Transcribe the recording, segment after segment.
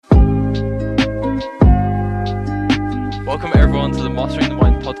Mastering the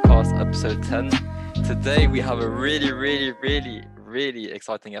Mind podcast, episode 10. Today we have a really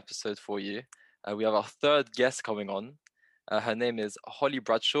exciting episode for you. We have our third guest coming on. Her name is Holly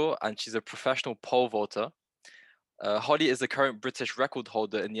Bradshaw, and she's a professional pole vaulter. Holly is the current British record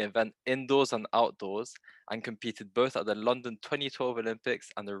holder in the event indoors and outdoors, and competed both at the London 2012 Olympics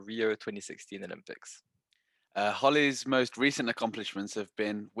and the Rio 2016 Olympics. Holly's most recent accomplishments have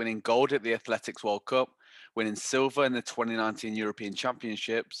been winning gold at the Athletics World Cup, winning silver in the 2019 European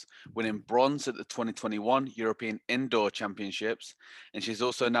Championships, winning bronze at the 2021 European Indoor Championships, and she's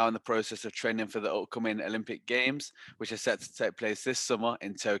also now in the process of training for the upcoming Olympic Games, which are set to take place this summer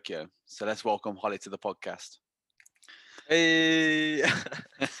in Tokyo. So let's welcome Holly to the podcast. Hey!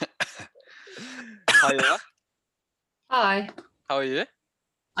 Hiya. Hi, How are you?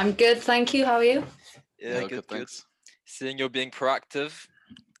 I'm good, thank you. How are you? Yeah, good. Thanks. Seeing you're being proactive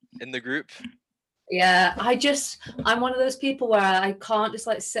in the group. Yeah, I'm one of those people where I can't just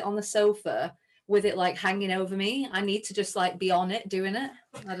like sit on the sofa with it like hanging over me. I need to just like be on it, doing it.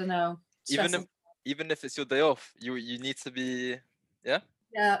 I don't know. Even if it's your day off, you need to be. Yeah,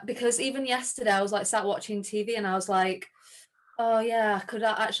 because even yesterday I was like sat watching TV and I was like, oh yeah,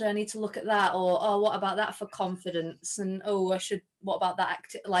 I need to look at that, or oh, what about that for confidence, and oh, what about that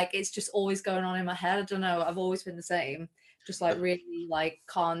like it's just always going on in my head. I don't know, I've always been the same, just like really like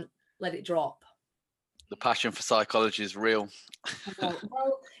can't let it drop. The passion for psychology is real.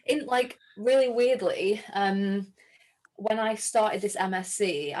 Well, in like really weirdly, when I started this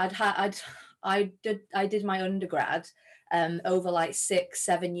MSc, I did my undergrad over like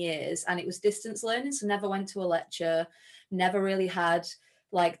 6-7 years, and it was distance learning, so never went to a lecture, never really had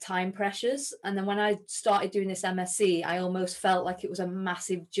like time pressures. And then when I started doing this MSc, I almost felt like it was a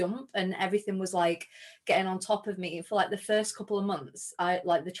massive jump and everything was like getting on top of me. For like the first couple of months,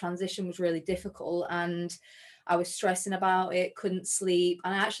 the transition was really difficult and I was stressing about it, couldn't sleep,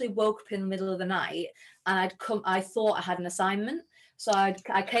 and I actually woke up in the middle of the night and I thought I had an assignment. So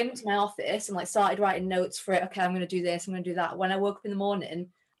I came into my office and like started writing notes for it. Okay, I'm going to do this, I'm going to do that. When I woke up in the morning,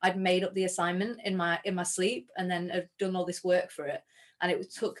 I'd made up the assignment in my sleep and then I've done all this work for it. And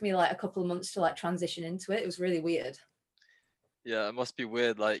it took me like a couple of months to like transition into it. It was really weird. Yeah, it must be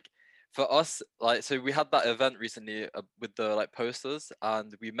weird. Like for us, like so we had that event recently with the like posters,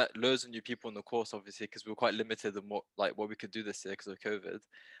 and we met loads of new people in the course, obviously, because we were quite limited in what we could do this year because of COVID.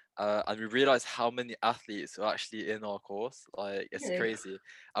 And we realized how many athletes are actually in our course. Like it's crazy.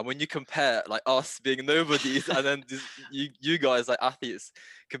 And when you compare like us being nobodies and then you guys like athletes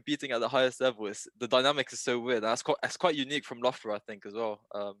competing at the highest level, the dynamic is so weird. And that's quite unique from Loughborough, I think, as well.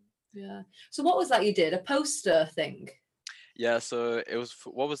 Yeah. So what was that you did? A poster thing? Yeah. So it was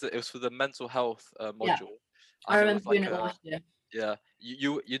what was it? It was for the mental health module. Yeah. I remember doing it last year. Yeah.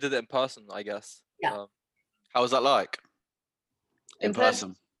 You did it in person, I guess. Yeah. How was that like? In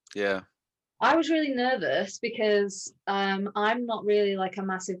person? Yeah. I was really nervous because I'm not really like a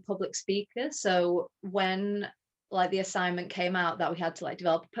massive public speaker. So when like the assignment came out that we had to like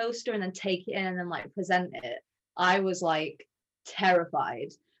develop a poster and then take it in and then like present it, I was like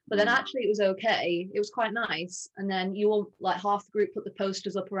terrified. But then actually it was okay. It was quite nice. And then you all like half the group put the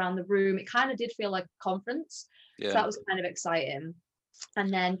posters up around the room. It kind of did feel like a conference. Yeah. So that was kind of exciting.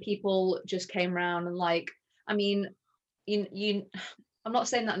 And then people just came around and like, I mean, I'm not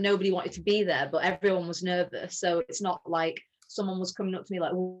saying that nobody wanted to be there, but everyone was nervous. So it's not like someone was coming up to me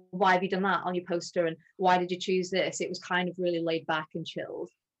like, well, why have you done that on your poster? And why did you choose this? It was kind of really laid back and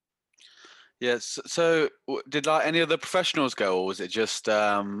chilled. Yes. So did like any other professionals go, or was it just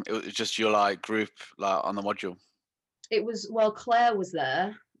your like group like on the module? It was, well, Claire was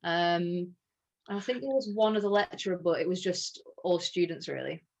there. I think there was one other lecturer, but it was just all students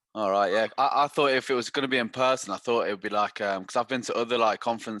really. All right, yeah. I thought if it was going to be in person, I thought it would be like because I've been to other like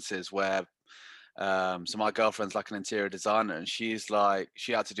conferences where so my girlfriend's like an interior designer, and she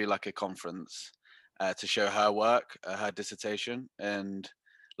had to do like a conference to show her work, her dissertation, and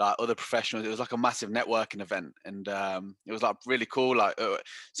like other professionals. It was like a massive networking event, and it was like really cool. Like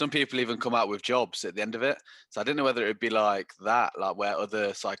some people even come out with jobs at the end of it. So I didn't know whether it would be like that, like where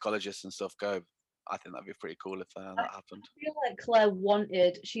other psychologists and stuff go. I think that'd be pretty cool if that happened. I feel like Claire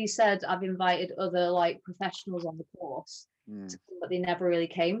she said, I've invited other like professionals on the course, but they never really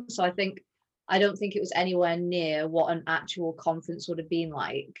came. So I don't think it was anywhere near what an actual conference would have been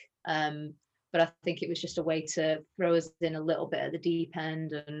like. But I think it was just a way to throw us in a little bit at the deep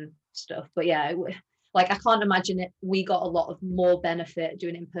end and stuff. But yeah, like I can't imagine we got a lot of more benefit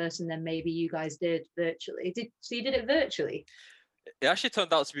doing it in person than maybe you guys did virtually. So you did it virtually? It actually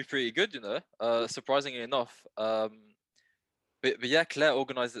turned out to be pretty good, surprisingly enough. But yeah, Claire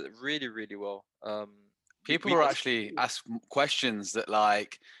organized it really, really well. People we will got actually ask questions that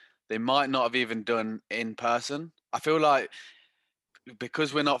like they might not have even done in person. I feel like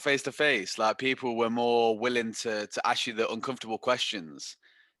because we're not face to face, like people were more willing to ask you the uncomfortable questions.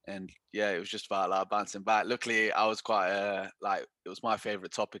 And yeah, it was just about like bouncing back. Luckily, I was quite like it was my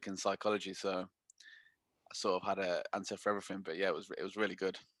favorite topic in psychology, so I sort of had an answer for everything. But yeah, it was really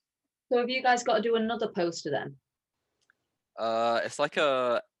good. So have you guys got to do another poster then? it's like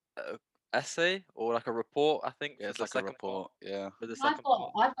a essay or like a report, I think, Yeah, for it's the like a second part. report. Yeah. For the I've second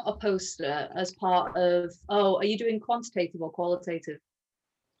got part. I've got a poster as part of. Oh, are you doing quantitative or qualitative?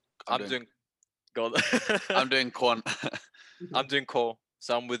 I'm I'm doing doing God. I'm doing quant. I'm doing core.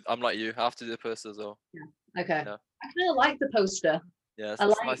 So I'm like you. I have to do the poster as well. Okay. Yeah. I kind of like the poster. Yeah, I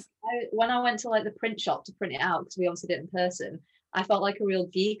it's like nice. when I went to like the print shop to print it out because we obviously did it in person. I felt like a real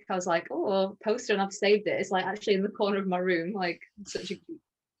geek. I was like, oh, poster, and I've saved it. It's like actually in the corner of my room. Like such a geek.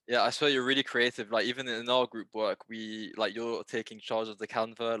 Yeah, I swear you're really creative. Like even in our group work, we like you're taking charge of the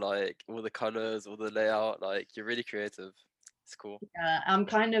Canva, like all the colors, all the layout. Like you're really creative. It's cool. I'm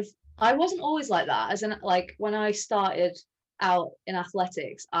kind of. I wasn't always like that. As in, like when I started out in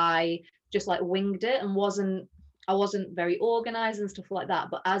athletics, I just like winged it and I wasn't very organized and stuff like that.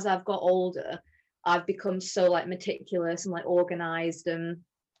 But as I've got older, I've become so like meticulous and like organized, and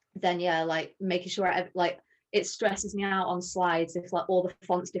then yeah, like making sure like it stresses me out on slides if like all the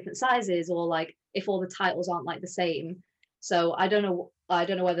fonts different sizes or like if all the titles aren't like the same. So I don't know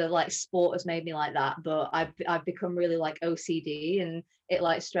whether like sport has made me like that, but I've become really like OCD, and it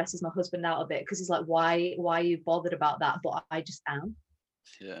like stresses my husband out a bit because he's like, why are you bothered about that? But I just am.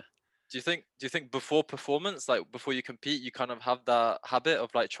 Yeah. Do you think before performance, like before you compete, you kind of have that habit of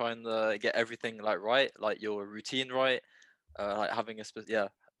like trying to get everything like right, like your routine right, like having yeah.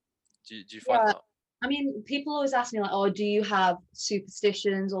 Do you find Yeah. that? I mean, people always ask me like, oh, do you have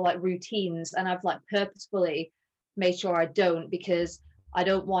superstitions or like routines? And I've like purposefully made sure I don't because I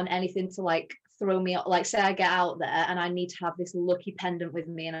don't want anything to like throw me up. Like, say I get out there and I need to have this lucky pendant with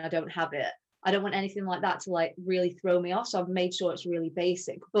me and I don't have it. I don't want anything like that to like really throw me off. So I've made sure it's really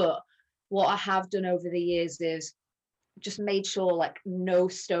basic. But what I have done over the years is just made sure like no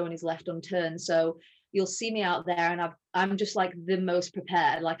stone is left unturned. So you'll see me out there and I'm just like the most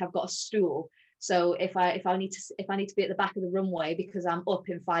prepared. Like I've got a stool. So if I need to be at the back of the runway because I'm up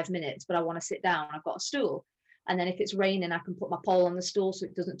in 5 minutes, but I want to sit down, I've got a stool. And then if it's raining, I can put my pole on the stool so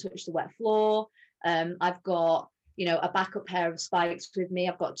it doesn't touch the wet floor. I've got a backup pair of spikes with me.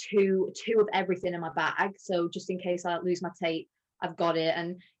 I've got two of everything in my bag. So just in case I lose my tape, I've got it.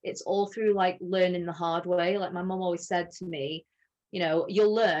 And it's all through like learning the hard way. Like my mom always said to me,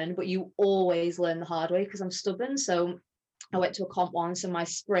 you'll learn, but you always learn the hard way because I'm stubborn. So I went to a comp once and my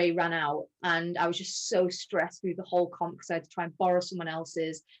spray ran out and I was just so stressed through the whole comp because I had to try and borrow someone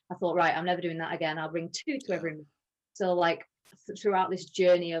else's. I thought, right, I'm never doing that again. I'll bring two to every meet. So like throughout this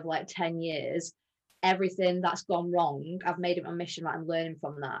journey of like 10 years, everything that's gone wrong, I've made it my mission that I'm learning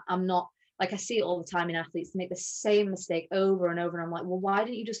from that. I'm not like I see it all the time in athletes make the same mistake over and over. And I'm like, well, why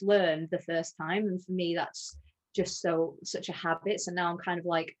didn't you just learn the first time? And for me, that's just such a habit. So now I'm kind of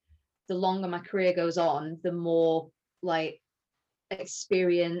like, the longer my career goes on, the more like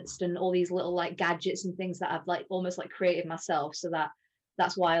experienced and all these little like gadgets and things that I've like almost like created myself. So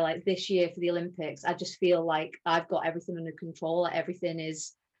that's why like this year for the Olympics, I just feel like I've got everything under control. Like everything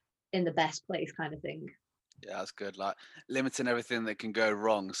is in the best place kind of thing. Yeah, that's good. Like limiting everything that can go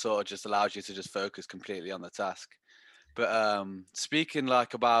wrong sort of just allows you to just focus completely on the task. But speaking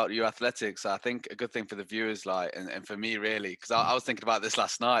like about your athletics, I think a good thing for the viewers, like, and for me really, because I was thinking about this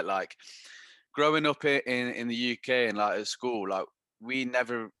last night, like growing up in the UK and like at school, like we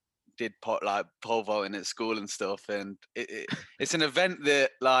never did like pole vaulting at school and stuff, and it's an event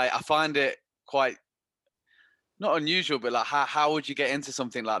that like I find it quite not unusual, but like how would you get into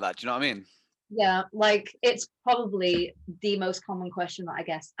something like that? Do you know what I mean? Yeah, like it's probably the most common question that I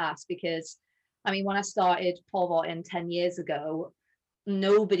guess asked because I mean when I started pole vaulting 10 years ago,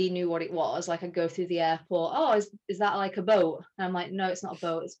 nobody knew what it was. Like I'd go through the airport, oh, is that like a boat? And I'm like, no, it's not a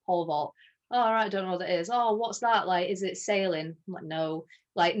boat, it's pole vault. Oh, all right, I don't know what that is. Oh, what's that? Like, is it sailing? I'm like, no,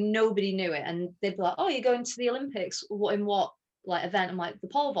 like nobody knew it. And they'd be like, oh, you're going to the Olympics. What in what like event? I'm like, the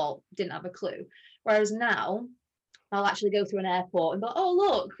pole vault, didn't have a clue. Whereas now I'll actually go through an airport and go, oh,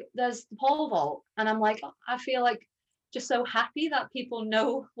 look, there's the pole vault. And I'm like, I feel like just so happy that people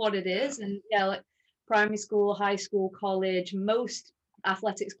know what it is. And yeah, like primary school, high school, college, most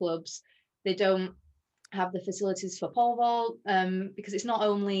athletics clubs, they don't have the facilities for pole vault because it's not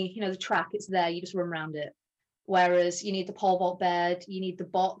only, the track, it's there, you just run around it. Whereas you need the pole vault bed, you need the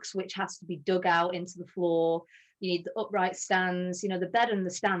box, which has to be dug out into the floor. you need the upright stands. You know, the bed and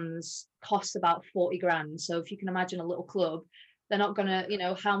the stands cost about 40 grand. So if you can imagine a little club, they're not gonna, you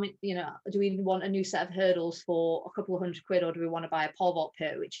know, how many, you know, do we even want a new set of hurdles for a couple of £100, or do we want to buy a pole vault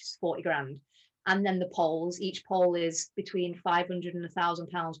pit, which is 40 grand? And then the poles, each pole is between 500 and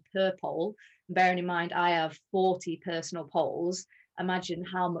 £1,000 per pole. Bearing in mind, I have 40 personal poles. Imagine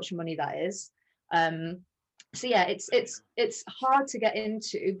how much money that is. So yeah, it's hard to get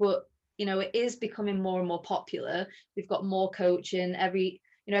into, but you know, it is becoming more and more popular. We've got more coaching. Every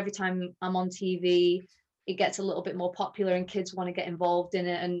time I'm on TV, it gets a little bit more popular, and kids want to get involved in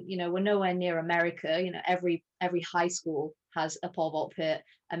it. And you know, we're nowhere near America. You know, every high school has a pole vault pit,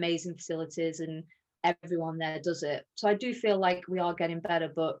 amazing facilities, and everyone there does it. So I do feel like we are getting better,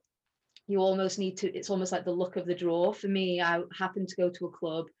 but you almost need to, it's almost like the luck of the draw. For me, I happened to go to a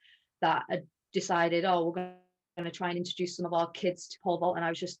club that had decided, oh, we're going to try and introduce some of our kids to pole vault, and I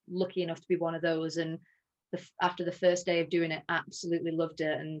was just lucky enough to be one of those. And after the first day of doing it, absolutely loved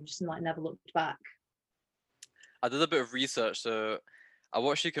it, and just like never looked back. I did a bit of research, so I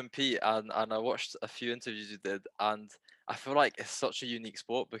watched you compete, and I watched a few interviews you did, and I feel like it's such a unique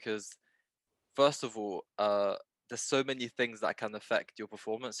sport because, first of all, there's so many things that can affect your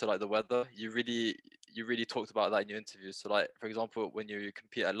performance. So like the weather, you really talked about that in your interviews. So like, for example, when you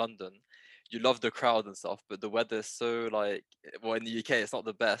compete at London, you love the crowd and stuff, but the weather is so like, well, in the UK, it's not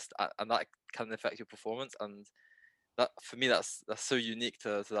the best, and that can affect your performance. And that, for me, that's so unique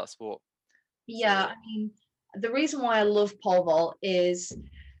to that sport. Yeah, I mean, the reason why I love pole vault is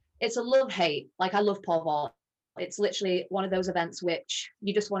it's a love hate. Like, I love pole vault. It's literally one of those events which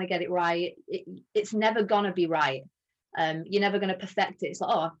you just want to get it right. It's never gonna be right. You're never gonna perfect it. It's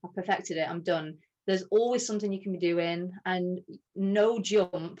like, oh, I perfected it, I'm done. There's always something you can be doing, and no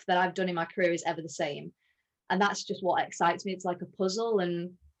jump that I've done in my career is ever the same. And that's just what excites me. It's like a puzzle.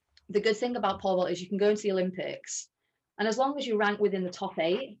 And the good thing about pole vault is you can go into the Olympics, and as long as you rank within the top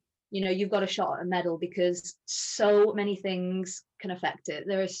 8, you know, you've got a shot at a medal, because so many things can affect it.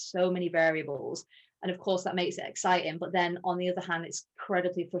 There are so many variables. And of course, that makes it exciting. But then on the other hand, it's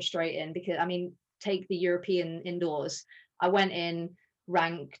incredibly frustrating because, I mean, take the European indoors. I went in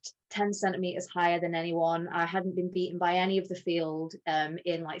ranked 10 centimeters higher than anyone. I hadn't been beaten by any of the field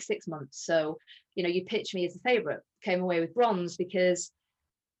in like 6 months. So, you know, you pitch me as the favorite, came away with bronze, because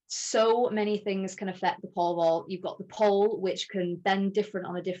so many things can affect the pole vault. You've got the pole, which can bend different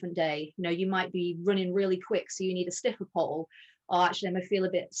on a different day. You know, you might be running really quick, so you need a stiffer pole. Or actually, I feel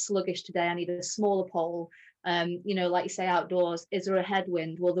a bit sluggish today, I need a smaller pole. You know, like you say, outdoors, is there a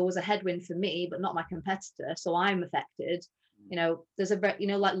headwind? Well, there was a headwind for me, but not my competitor, so I'm affected. You know, there's a, you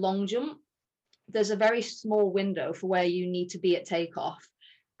know, like long jump, there's a very small window for where you need to be at takeoff.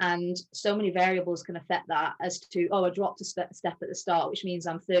 And so many variables can affect that, as to, oh, I dropped a step at the start, which means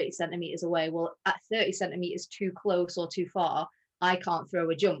I'm 30 centimeters away. Well, at 30 centimeters too close or too far, I can't throw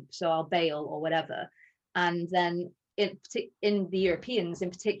a jump, so I'll bail or whatever. And then in the Europeans in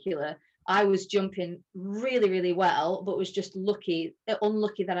particular, I was jumping really, really well, but was just unlucky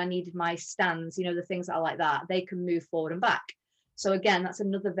that I needed my stands, you know, the things that are like that, they can move forward and back. So again, that's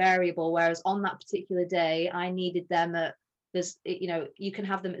another variable. Whereas on that particular day, I needed them at, there's, you know, you can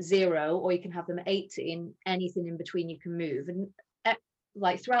have them at 0 or you can have them at 80, and anything in between you can move. And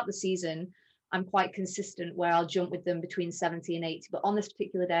like throughout the season, I'm quite consistent where I'll jump with them between 70 and 80. But on this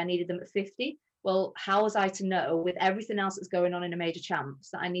particular day, I needed them at 50. Well, how was I to know, with everything else that's going on in a major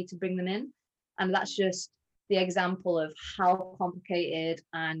champs, that I need to bring them in? And that's just the example of how complicated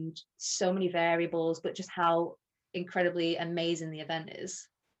and so many variables, but just how incredibly amazing the event is.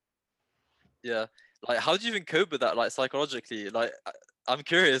 Yeah, like, how do you even cope with that, like, psychologically? Like, I'm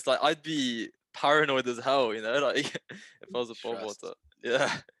curious. Like, I'd be paranoid as hell, you know, like if I was a pole vaulter.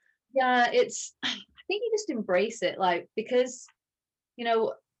 Yeah. Yeah, it's, I think you just embrace it, like, because, you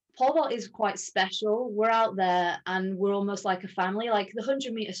know, pole vault is quite special. We're out there and we're almost like a family. Like the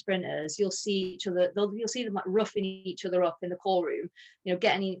 100-meter sprinters, you'll see each other, you'll see them like roughing each other up in the call room, you know,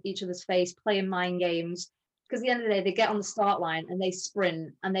 getting in each other's face, playing mind games. Because at the end of the day, they get on the start line and they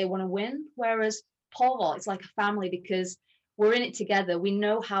sprint and they want to win. Whereas pole vault, it's like a family, because we're in it together. We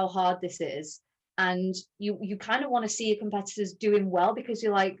know how hard this is. And you kind of want to see your competitors doing well, because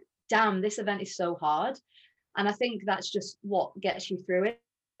you're like, damn, this event is so hard. And I think that's just what gets you through it,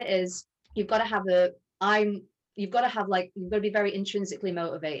 is you've got to have you've got to be very intrinsically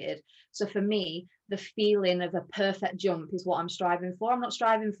motivated. So for me, the feeling of a perfect jump is what I'm striving for. I'm not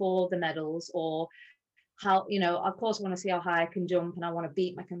striving for the medals or how, you know, of course I want to see how high I can jump and I want to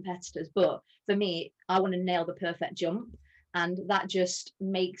beat my competitors, but for me, I want to nail the perfect jump. And that just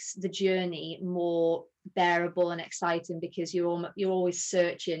makes the journey more bearable and exciting, because you're always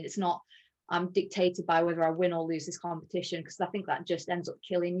searching. It's not, I'm dictated by whether I win or lose this competition, because I think that just ends up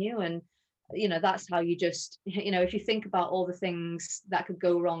killing you. And that's how you just, if you think about all the things that could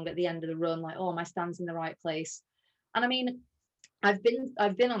go wrong at the end of the run, like, oh, my stand's in the right place. And I mean, I've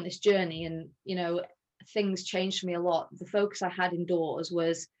been on this journey, and things changed for me a lot. The focus I had indoors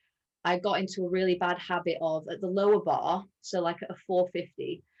was, I got into a really bad habit of, at the lower bar, so like at a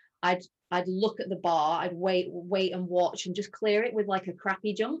 450, I'd look at the bar, I'd wait and watch and just clear it with like a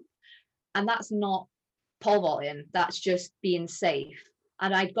crappy jump. And that's not pole vaulting, that's just being safe.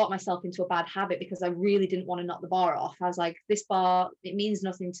 And I got myself into a bad habit because I really didn't want to knock the bar off. I was like, this bar, it means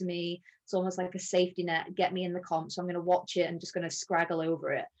nothing to me. It's almost like a safety net, get me in the comp. So I'm going to watch it and just going to scraggle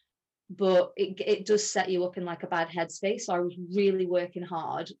over it. But it does set you up in like a bad headspace. So I was really working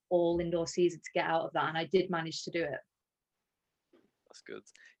hard all indoor season to get out of that. And I did manage to do it. That's good.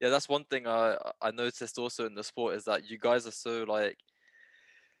 Yeah, that's one thing I noticed also in the sport, is that you guys are so like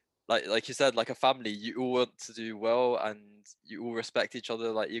you said, like a family. You all want to do well, and you all respect each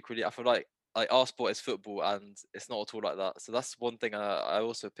other like equally. I feel like our sport is football, and it's not at all like that. So that's one thing I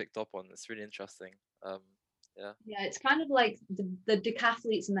also picked up on. It's really interesting. Yeah, it's kind of like the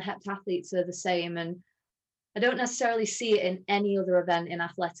decathletes and the heptathletes are the same, and I don't necessarily see it in any other event in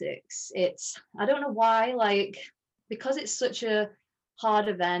athletics. I don't know why, like, because it's such a hard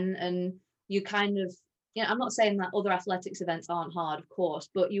event, and you kind of, I'm not saying that other athletics events aren't hard, of course,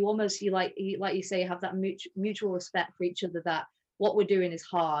 but you almost, like you say, you have that mutual respect for each other, that what we're doing is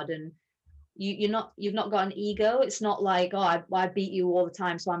hard, and you've not got an ego. It's not like, oh, I beat you all the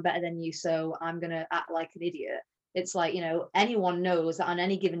time, so I'm better than you, so I'm gonna act like an idiot. It's like, anyone knows that on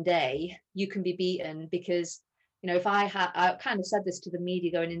any given day you can be beaten, because if I kind of said this to the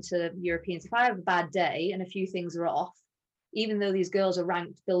media going into Europeans, if I have a bad day and a few things are off, even though these girls are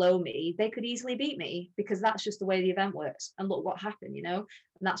ranked below me, they could easily beat me, because that's just the way the event works. And look what happened, and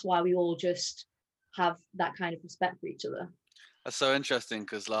that's why we all just have that kind of respect for each other. That's so interesting,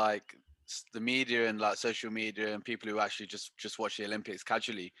 because like the media and like social media and people who actually just watch the Olympics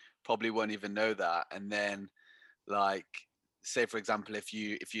casually probably won't even know that. And then, like, say for example, if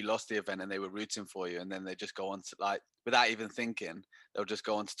you lost the event and they were rooting for you, and then they just go on to, like, without even thinking, they'll just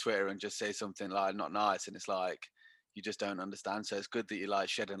go onto Twitter and just say something like not nice, and it's like, you just don't understand. So it's good that you like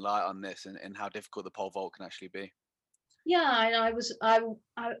shedding light on this, and how difficult the pole vault can actually be. Yeah, and I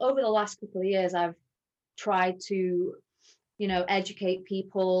over the last couple of years, I've tried to educate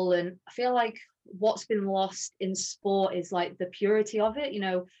people, and I feel like what's been lost in sport is like the purity of it.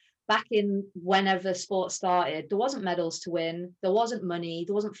 Back in whenever sport started, there wasn't medals to win, there wasn't money,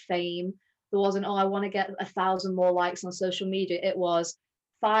 there wasn't fame, there wasn't, oh, I want to get 1,000 more likes on social media. It was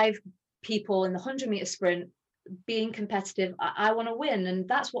 5 people in the 100-meter sprint being competitive. I want to win. And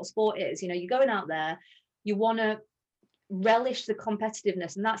that's what sport is. You're going out there, you want to relish the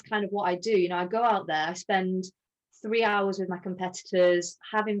competitiveness, and that's kind of what I do. I go out there, I spend 3 hours with my competitors,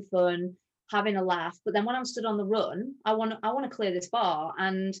 having fun, having a laugh. But then when I'm stood on the run, I want to clear this bar,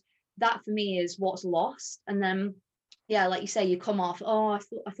 and that for me is what's lost. And then, yeah, like you say, you come off, oh,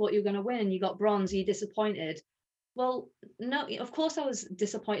 I thought you were going to win, you got bronze, are you disappointed? Well, no, of course I was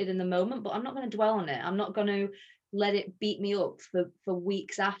disappointed in the moment, but I'm not going to dwell on it. I'm not going to let it beat me up for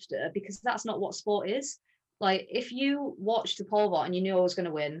weeks after, because that's not what sport is. Like, if you watched the pole vault and you knew I was going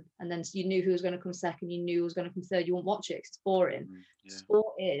to win, and then you knew who was going to come second, you knew who was going to come third, you won't watch it because it's boring. Yeah.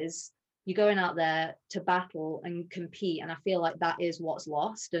 Sport is, you're going out there to battle and compete, and I feel like that is what's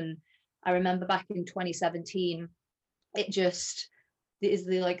lost. And I remember back in 2017, it is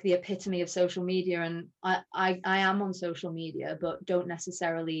the epitome of social media, and I am on social media, but don't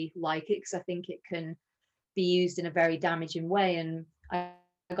necessarily like it, because I think it can be used in a very damaging way. And I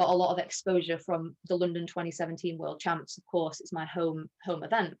got a lot of exposure from the London 2017 World Champs. Of course, it's my home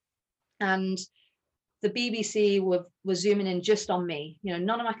event, and the BBC were zooming in just on me. None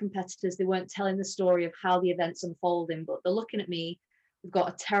of my competitors, they weren't telling the story of how the event's unfolding, but they're looking at me. We've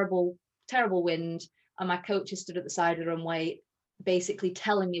got a terrible wind, and my coach is stood at the side of the runway basically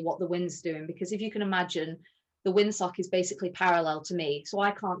telling me what the wind's doing, because if you can imagine, the windsock is basically parallel to me, so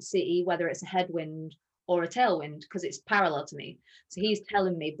I can't see whether it's a headwind or a tailwind because it's parallel to me. So he's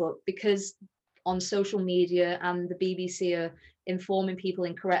telling me, but because on social media and the BBC are informing people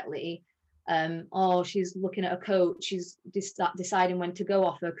incorrectly, oh, she's looking at a coach, she's deciding when to go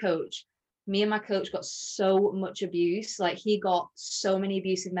off her coach. Me and my coach got so much abuse. Like, he got so many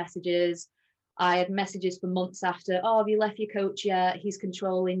abusive messages. I had messages for months after, oh, have you left your coach yet? He's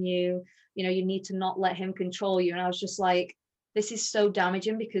controlling you. You need to not let him control you. And I was just like, this is so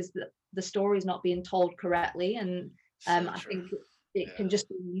damaging, because the story is not being told correctly. And I think it can just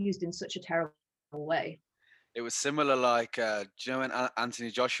be used in such a terrible way. It was similar, like, do you know when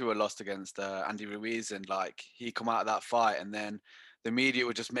Anthony Joshua lost against Andy Ruiz, and like he come out of that fight, and then the media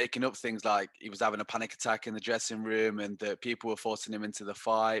were just making up things like he was having a panic attack in the dressing room, and that people were forcing him into the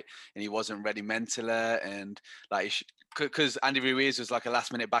fight, and he wasn't ready mentally, and like because Andy Ruiz was like a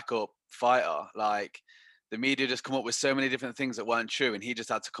last minute backup fighter, like the media just come up with so many different things that weren't true, and he just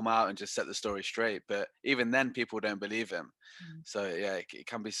had to come out and just set the story straight. But even then, people don't believe him. So yeah, it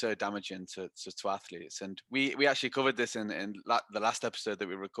can be so damaging to athletes. And we actually covered this in the last episode that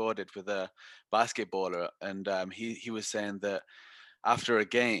we recorded with a basketballer, and he was saying that after a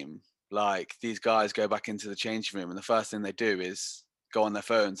game, like these guys go back into the changing room, and the first thing they do is go on their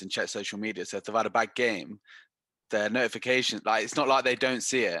phones and check social media. So if they've had a bad game, their notifications, like it's not like they don't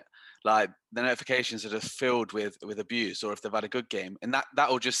see it, like the notifications are just filled with abuse, or if they've had a good game, and that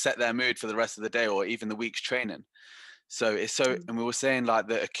will just set their mood for the rest of the day or even the week's training. So it's so, and we were saying like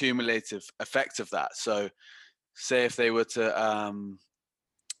the accumulative effect of that. So say if they were to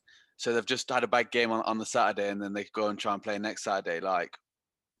so they've just had a bad game on the Saturday, and then they go and try and play next Saturday, like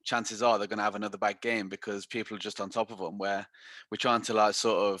chances are they're going to have another bad game because people are just on top of them, where we're trying to like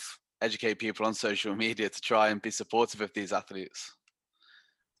sort of educate people on social media to try and be supportive of these athletes.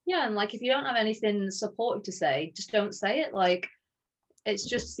 Yeah, and like if you don't have anything supportive to say, just don't say it. Like it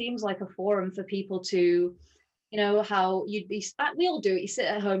just seems like a forum for people to, you know, how you'd be, we all do it. You sit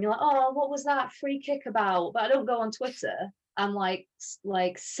at home, you're like, oh, what was that free kick about? But I don't go on Twitter and like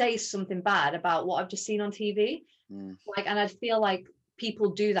say something bad about what I've just seen on TV. Like, and I feel like people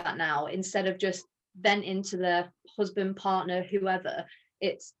do that now instead of just venting to their husband, partner, whoever.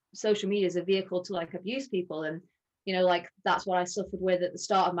 It's social media is a vehicle to like abuse people. And, you know, like that's what I suffered with at the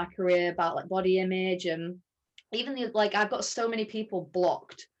start of my career about like body image. And even like I've got so many people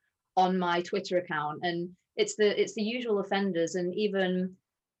blocked on my Twitter account, and it's the usual offenders. And even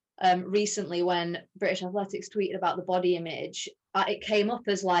recently when British Athletics tweeted about the body image, it came up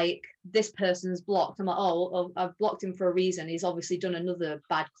as like this person's blocked. I'm like, oh, I've blocked him for a reason. He's obviously done another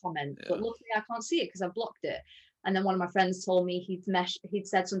bad comment, but luckily I can't see it because I've blocked it. And then one of my friends told me he'd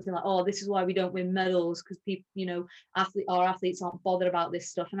said something like, oh, this is why we don't win medals, because people, you know, our athletes aren't bothered about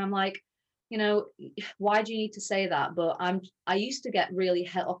this stuff. And I'm like, you know, why do you need to say that? But I used to get really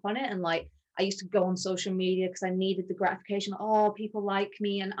het up on it, and like I used to go on social media because I needed the gratification. Oh, people like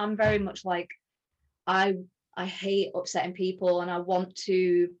me. And I'm very much like, I hate upsetting people, and I want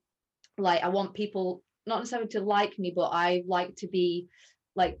people not necessarily to like me, but I like to be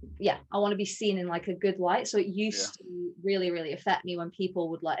like, yeah, I want to be seen in like a good light. So it used to really, really affect me when people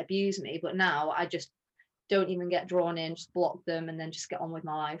would like abuse me. But now I just don't even get drawn in, just block them and then just get on with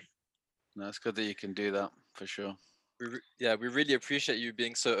my life. No, it's good that you can do that for sure. We really appreciate you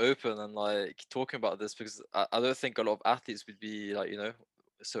being so open and like talking about this, because I don't think a lot of athletes would be like, you know,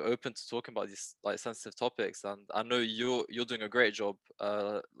 so open to talking about these like sensitive topics. And I know you're doing a great job.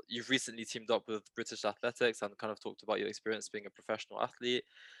 You've recently teamed up with British Athletics and kind of talked about your experience being a professional athlete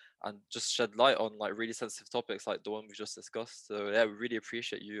and just shed light on like really sensitive topics like the one we just discussed. So yeah, we really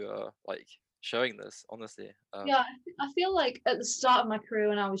appreciate you like showing this, honestly. Yeah, I feel like at the start of my career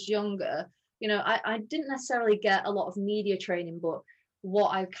when I was younger, you know, I didn't necessarily get a lot of media training, but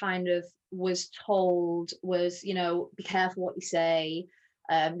what I kind of was told was, you know, be careful what you say.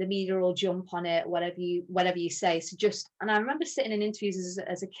 The media will jump on it, whatever you say. So just, and I remember sitting in interviews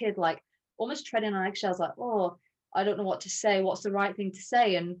as a kid, like almost treading on eggshells, like, oh, I don't know what to say. What's the right thing to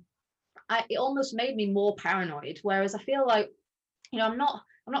say? And it almost made me more paranoid. Whereas I feel like, you know, I'm not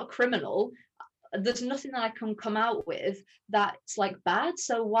a criminal. There's nothing that I can come out with that's like bad.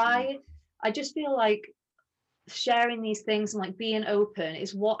 So why? I just feel like sharing these things and like being open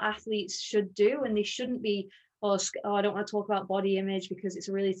is what athletes should do, and they shouldn't be, oh, I don't want to talk about body image because it's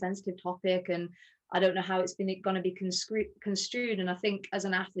a really sensitive topic and I don't know how it's going to be construed. And I think as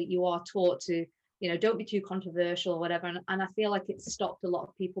an athlete you are taught to, you know, don't be too controversial or whatever, and I feel like it's stopped a lot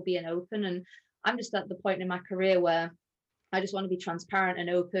of people being open. And I'm just at the point in my career where I just want to be transparent and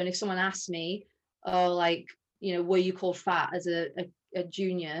open. If someone asks me, oh, like, you know, were you called fat as a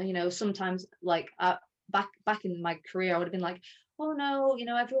junior? You know, sometimes like back in my career, I would have been like, oh no, you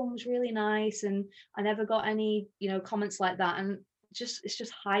know, everyone was really nice and I never got any, you know, comments like that. And it's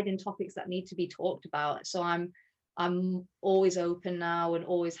just hiding topics that need to be talked about. So I'm always open now and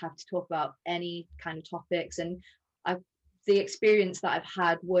always have to talk about any kind of topics. And the experience that I've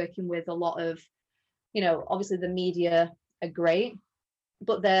had working with a lot of, you know, obviously the media are great,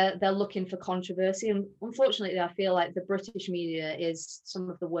 but they're looking for controversy. And unfortunately, I feel like the British media is some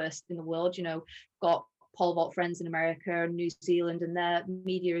of the worst in the world. You know, got pole vault friends in America and New Zealand, and their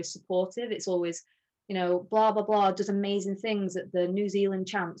media is supportive. It's always, you know, blah blah blah, does amazing things at the New Zealand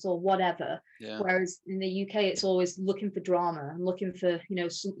champs or whatever. Yeah. Whereas in the UK, it's always looking for drama and looking for, you know,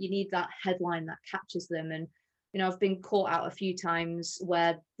 you need that headline that catches them. And you know, I've been caught out a few times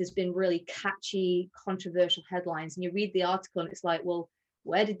where there's been really catchy, controversial headlines, and you read the article and it's like, well,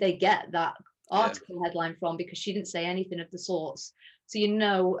 where did they get that article headline from? Because she didn't say anything of the sorts. So you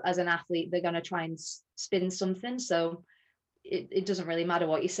know, as an athlete, they're going to try and spin something. So it doesn't really matter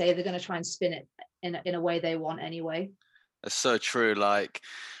what you say, they're going to try and spin it in a way they want anyway. That's so true. Like,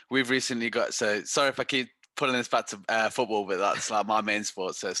 we've recently got, so sorry if I keep pulling this back to football, but that's like my main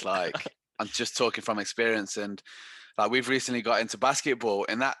sport. So it's like, I'm just talking from experience. And like, we've recently got into basketball,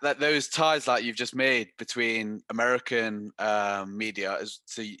 and that those ties like you've just made between American media as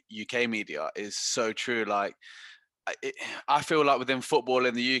to UK media is so true. Like, I feel like within football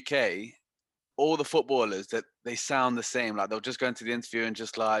in the UK, all the footballers, that they sound the same. Like, they'll just go into the interview and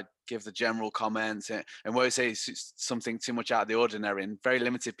just like give the general comments and won't say something too much out of the ordinary, and very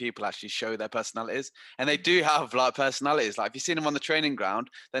limited people actually show their personalities. And they do have like personalities. Like, if you've seen them on the training ground,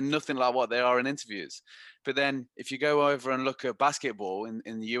 they're nothing like what they are in interviews. But then if you go over and look at basketball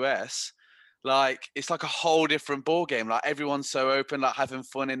in the US, like, it's like a whole different ball game. Like, everyone's so open, like having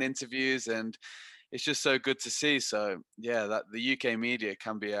fun in interviews, and it's just so good to see. So yeah, that the UK media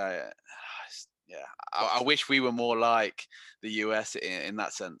can be I wish we were more like the US in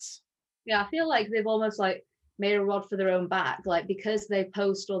that sense. Yeah, I feel like they've almost like made a rod for their own back. Like, because they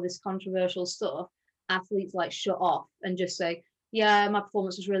post all this controversial stuff, athletes like shut off and just say, yeah, my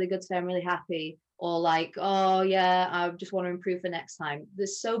performance was really good today, I'm really happy. Or like, oh yeah, I just want to improve for next time. They're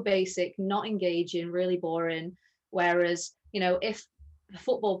so basic, not engaging, really boring. Whereas, you know, if a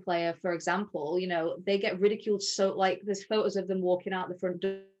football player, for example, you know, they get ridiculed. So like, there's photos of them walking out the front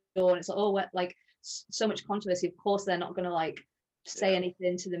door and it's like, oh, what, like, so much controversy. Of course they're not going to like say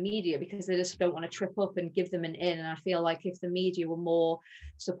anything to the media because they just don't want to trip up and give them an in. And I feel like if the media were more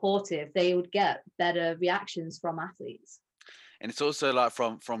supportive, they would get better reactions from athletes. And it's also like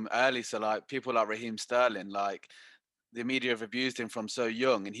from early, so like people like Raheem Sterling, like, the media have abused him from so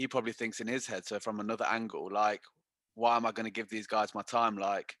young, and he probably thinks in his head, so from another angle, like, why am I going to give these guys my time?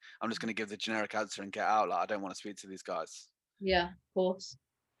 Like, I'm just going to give the generic answer and get out. Like, I don't want to speak to these guys. Yeah, of course.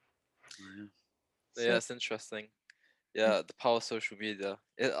 Yeah, it's interesting. Yeah, the power of social media.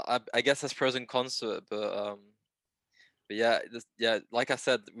 I guess there's pros and cons to it, but yeah, like I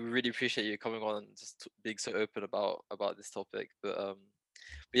said, we really appreciate you coming on and just being so open about this topic. But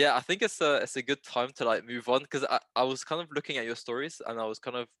yeah, I think it's a good time to like move on, because I was kind of looking at your stories, and I was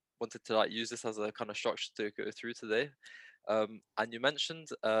kind of wanted to like use this as a kind of structure to go through today. And you mentioned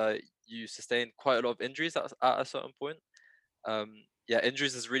you sustained quite a lot of injuries at a certain point. Yeah,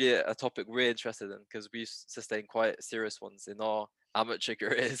 injuries is really a topic we're interested in, because we sustain quite serious ones in our amateur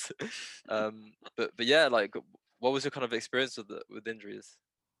careers. But yeah, like, what was your kind of experience with injuries?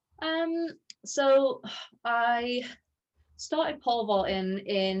 So I started pole vaulting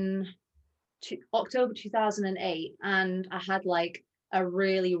in October 2008, and I had like a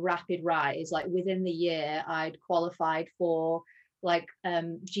really rapid rise. Like, within the year, I'd qualified for like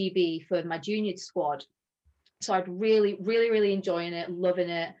GB for my junior squad. So I'd really enjoying it, loving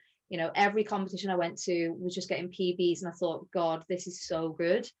it. You know, every competition I went to was just getting PBs, and I thought, God, this is so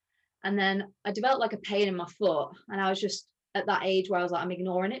good. And then I developed like a pain in my foot, and I was just at that age where I was like, I'm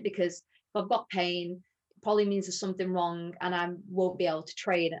ignoring it, because if I've got pain, it probably means there's something wrong and I won't be able to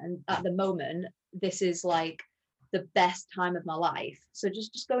train. And at the moment, this is like the best time of my life. So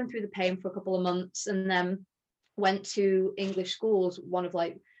just going through the pain for a couple of months, and then went to English schools, one of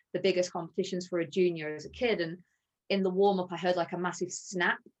like the biggest competitions for a junior as a kid. And in the warm-up, I heard like a massive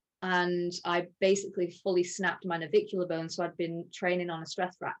snap, and I basically fully snapped my navicular bone. So I'd been training on a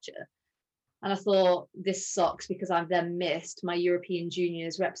stress fracture. And I thought, this sucks, because I've then missed my European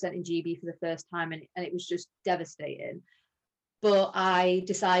juniors representing GB for the first time, and it was just devastating. But I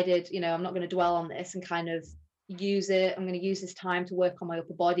decided, you know, I'm not going to dwell on this and kind of use it. I'm going to use this time to work on my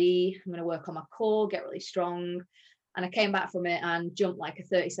upper body. I'm going to work on my core, get really strong. And I came back from it and jumped like a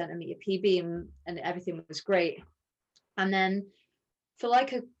 30 centimeter PB, and everything was great. And then for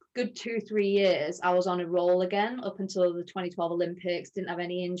like a good 2-3 years, I was on a roll again up until the 2012 Olympics. Didn't have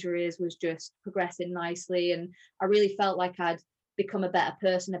any injuries, was just progressing nicely. And I really felt like I'd become a better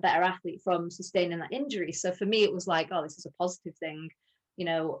person, a better athlete from sustaining that injury. So for me, it was like, oh, this is a positive thing. You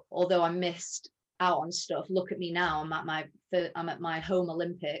know, although I missed out on stuff, look at me now. I'm at my home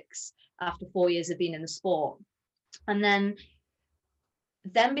Olympics after 4 years of being in the sport. And then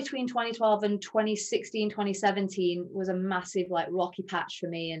between 2012 and 2016, 2017 was a massive like rocky patch for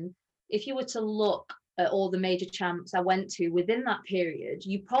me. And if you were to look at all the major champs I went to within that period,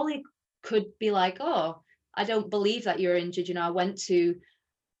 you probably could be like, oh, I don't believe that you're injured. You know, I went to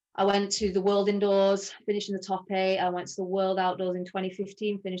the World Indoors, finished in the top 8. I went to the World Outdoors in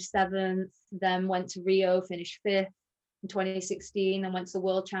 2015, finished 7th. Then went to Rio, finished 5th in 2016, and went to the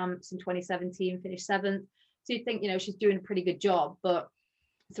World Champs in 2017, finished 7th. So you think, you know, she's doing a pretty good job. But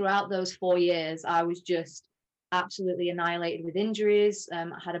throughout those 4 years, I was just absolutely annihilated with injuries. I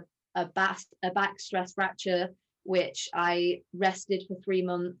had a back stress fracture, which I rested for 3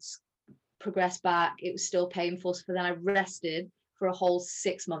 months, progressed back. It was still painful. So then I rested for a whole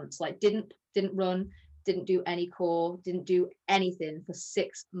 6 months, like didn't run, didn't do any core, didn't do anything for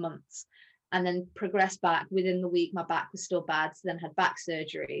 6 months, and then progressed back. Within the week my back was still bad, so then had back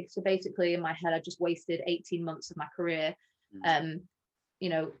surgery. So basically in my head I just wasted 18 months of my career, you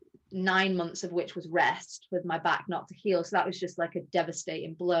know, 9 months of which was rest with my back not to heal. So that was just like a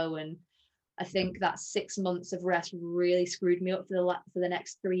devastating blow. And I think that 6 months of rest really screwed me up for the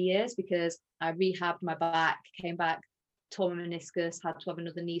next 3 years, because I rehabbed my back, came back, tore my meniscus, had to have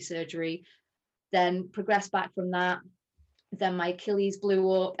another knee surgery, then progressed back from that. Then my Achilles blew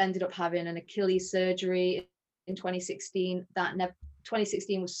up, ended up having an Achilles surgery in 2016.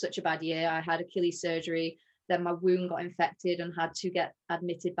 2016 was such a bad year. I had Achilles surgery, then my wound got infected and had to get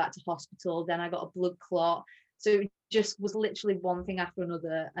admitted back to hospital. Then I got a blood clot. So it just was literally one thing after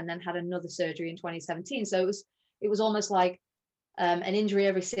another, and then had another surgery in 2017. So it was almost like an injury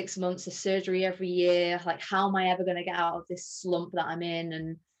every 6 months, a surgery every year. Like, how am I ever going to get out of this slump that I'm in?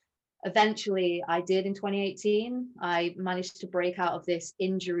 And eventually I did in 2018. I managed to break out of this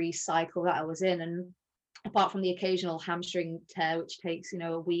injury cycle that I was in. And apart from the occasional hamstring tear, which takes, you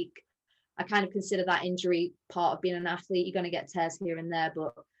know, a week, I kind of consider that injury part of being an athlete. You're going to get tears here and there,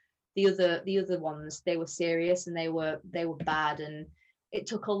 but the other ones, they were serious and they were bad. And it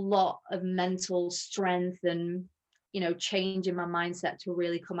took a lot of mental strength and, you know, changing my mindset to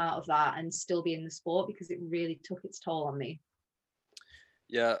really come out of that and still be in the sport, because it really took its toll on me.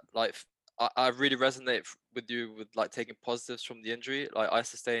 Yeah, like I really resonate with you with like taking positives from the injury. Like I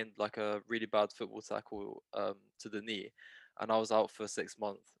sustained like a really bad football tackle to the knee, and I was out for 6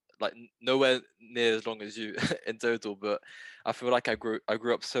 months. Like nowhere near as long as you in total, but I feel like I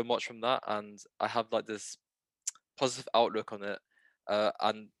grew up so much from that, and I have like this positive outlook on it.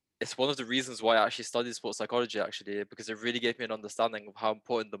 And it's one of the reasons why I actually studied sports psychology, actually, because it really gave me an understanding of how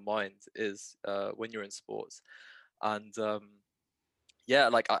important the mind is when you're in sports. And yeah,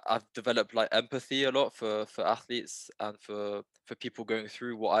 like I've developed like empathy a lot for athletes and for people going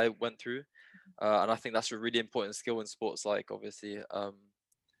through what I went through, and I think that's a really important skill in sports, like obviously.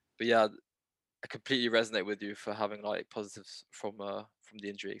 But yeah, I completely resonate with you for having like positives from the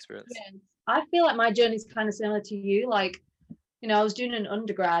injury experience. Yeah. I feel like my journey is kind of similar to you. Like, you know, I was doing an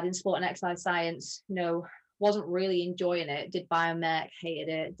undergrad in sport and exercise science, you know, wasn't really enjoying it, did biomech, hated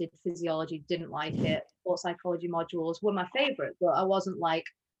it, did physiology, didn't like it. Sports psychology modules were my favorite, but I wasn't like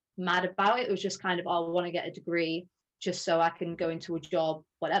mad about it. It was just kind of, oh, I want to get a degree just so I can go into a job,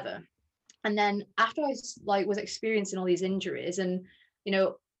 whatever. And then after I was experiencing all these injuries, and, you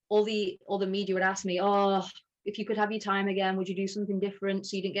know, all the media would ask me, oh, if you could have your time again, would you do something different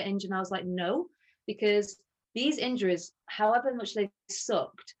so you didn't get injured? And I was like, no, because these injuries, however much they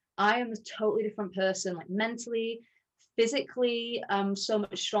sucked, I am a totally different person, like mentally, physically, so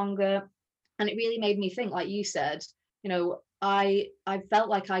much stronger. And it really made me think, like you said, you know, I felt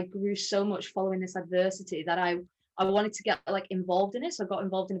like I grew so much following this adversity that I wanted to get like involved in it. So I got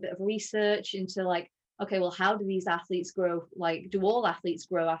involved in a bit of research into like, okay, well, how do these athletes grow? Like, do all athletes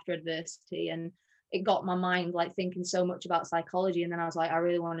grow after adversity? And it got my mind like thinking so much about psychology. And then I was like, I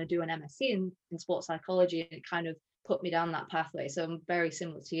really want to do an MSc in sports psychology. And it kind of put me down that pathway. So I'm very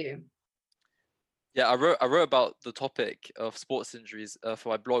similar to you. Yeah, I wrote about the topic of sports injuries for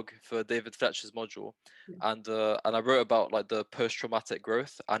my blog for David Fletcher's module, and I wrote about like the post-traumatic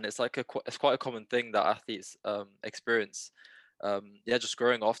growth, and it's like it's quite a common thing that athletes experience. Yeah, just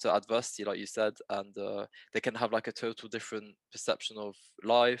growing after adversity, like you said, and they can have like a total different perception of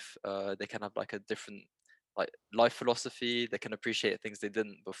life. They can have like a different like life philosophy. They can appreciate things they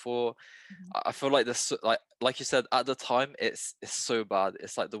didn't before. I feel like this, like you said, at the time, it's so bad.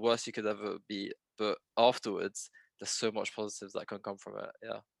 It's like the worst you could ever be. But afterwards, there's so much positives that can come from it.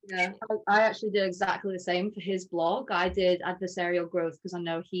 Yeah. Yeah, Sure. I actually did exactly the same for his blog. I did adversarial growth because I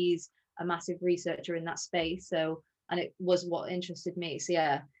know he's a massive researcher in that space. So, and it was what interested me. So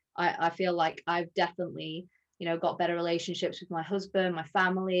yeah, I feel like I've definitely, you know, got better relationships with my husband, my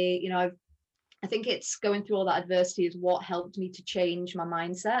family. You know, I think it's going through all that adversity is what helped me to change my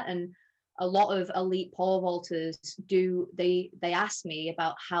mindset. And a lot of elite pole vaulters they ask me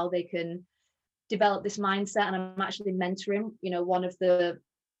about how they can develop this mindset, and I'm actually mentoring, you know, one of the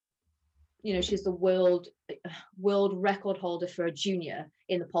she's the world record holder for a junior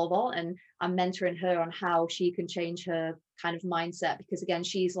in the pole vault, and I'm mentoring her on how she can change her kind of mindset, because again,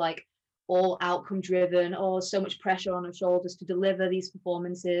 she's like all outcome driven, or so much pressure on her shoulders to deliver these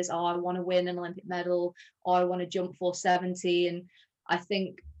performances. Oh, I want to win an Olympic medal, or I want to jump 470. And I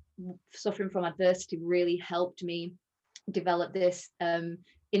think suffering from adversity really helped me develop this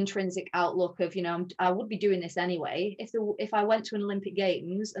intrinsic outlook of, I would be doing this anyway. If I went to an Olympic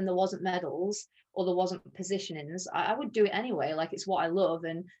Games and there wasn't medals or there wasn't positionings, I would do it anyway. Like, it's what I love.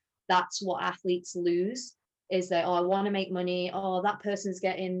 And that's what athletes lose, is that, oh, I want to make money. Oh, that person's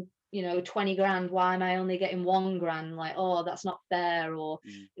getting 20 grand, why am I only getting 1 grand? Like, oh, that's not fair. Or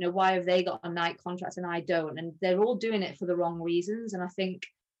why have they got a night contract and I don't? And they're all doing it for the wrong reasons. And I think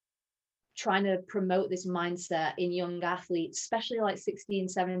trying to promote this mindset in young athletes, especially like 16,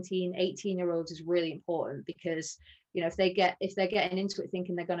 17, 18-year-olds, is really important, because if they're getting into it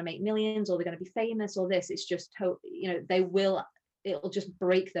thinking they're going to make millions, or they're going to be famous, or this, it's just it'll just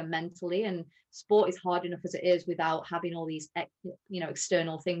break them mentally. And sport is hard enough as it is without having all these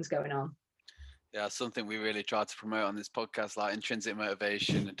external things going on. Yeah, something we really try to promote on this podcast, like intrinsic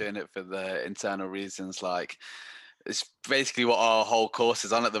motivation and doing it for the internal reasons. Like, it's basically what our whole course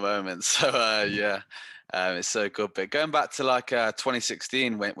is on at the moment. So it's so good. But going back to like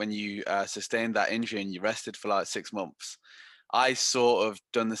 2016, when you sustained that injury and you rested for like 6 months, I sort of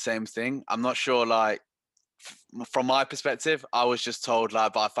done the same thing. I'm not sure, like, from my perspective, I was just told,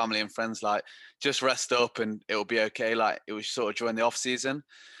 like, by family and friends, like, just rest up and it'll be okay. Like, it was sort of during the off season.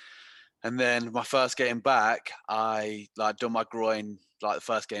 And then my first game back, I like done my groin like the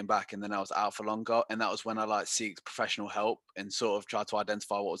first game back, and then I was out for longer. And that was when I like seeked professional help and sort of tried to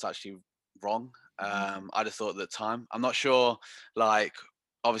identify what was actually wrong. I just thought at the time, I'm not sure, like,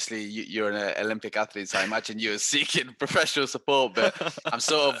 obviously you're an Olympic athlete, so I imagine you were seeking professional support, but I'm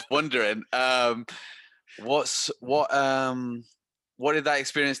sort of wondering, what did that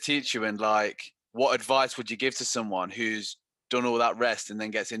experience teach you? And like, what advice would you give to someone who's done all that rest and then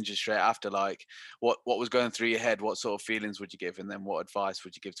gets injured straight after? Like, what was going through your head? What sort of feelings would you give? And then what advice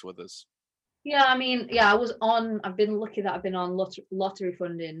would you give to others? Yeah, I mean, I've been lucky that I've been on lottery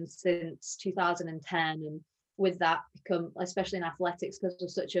funding since 2010. And with that, become, especially in athletics, because we're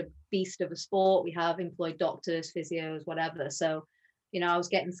such a beast of a sport, we have employed doctors, physios, whatever. So, I was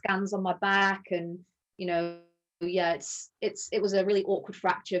getting scans on my back, and, yeah, it was a really awkward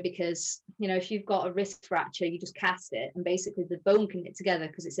fracture, because, if you've got a wrist fracture, you just cast it and basically the bone can knit together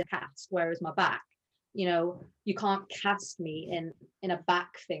because it's a cast. Whereas my back, you can't cast me in a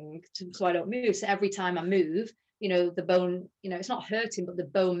back thing so I don't move. So every time I move, the bone, it's not hurting, but the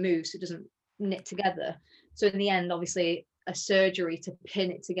bone moves, so it doesn't knit together. So in the end, obviously, a surgery to pin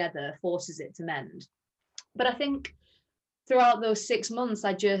it together forces it to mend. But I think throughout those 6 months,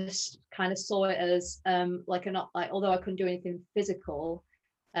 I just kind of saw it as although I couldn't do anything physical,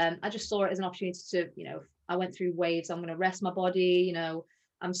 I just saw it as an opportunity to, I went through waves. I'm going to rest my body.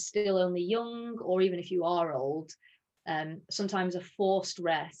 I'm still only young, or even if you are old, sometimes a forced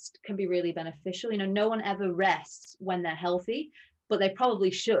rest can be really beneficial. No one ever rests when they're healthy, but they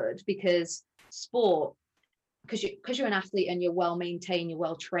probably should, because sport, because you're an athlete and you're well maintained, you're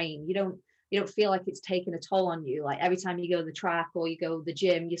well trained, you don't feel like it's taken a toll on you. Like, every time you go to the track or you go to the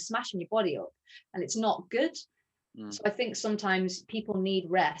gym, you're smashing your body up, and it's not good. So I think sometimes people need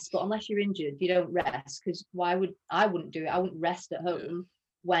rest, but unless you're injured, you don't rest, because I wouldn't do it. I wouldn't rest at home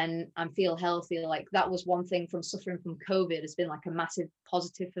when I feel healthy. Like, that was one thing from suffering from COVID has been like a massive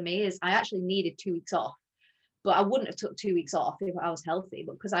positive for me, is I actually needed 2 weeks off, but I wouldn't have took 2 weeks off if I was healthy.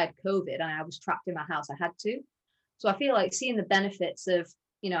 But because I had COVID and I was trapped in my house, I had to. So I feel like seeing the benefits of,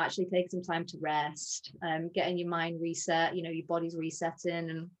 actually taking some time to rest, getting your mind reset, your body's resetting.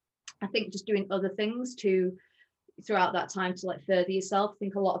 And I think just doing other things throughout that time to like further yourself. I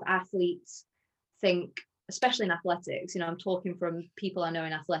think a lot of athletes think, especially in athletics, I'm talking from people I know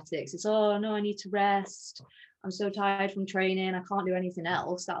in athletics, it's, oh no, I need to rest, I'm so tired from training, I can't do anything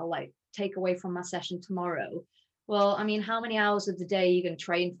else that'll like take away from my session tomorrow. Well, I mean, how many hours of the day are you going to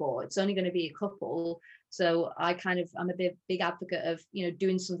train for? It's only going to be a couple. So I'm a big advocate of,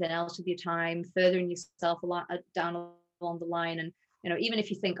 doing something else with your time, furthering yourself a lot down along the line. And, even if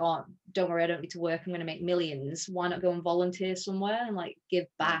you think, oh, don't worry, I don't need to work, I'm going to make millions, why not go and volunteer somewhere and like give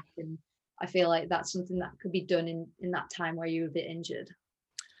back? And I feel like that's something that could be done in that time where you're a bit injured.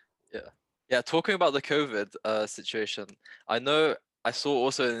 Yeah. Talking about the COVID situation, I know I saw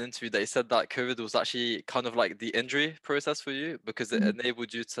also in an interview that he said that COVID was actually kind of like the injury process for you, because it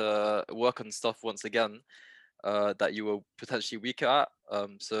enabled you to work on stuff once again that you were potentially weaker at.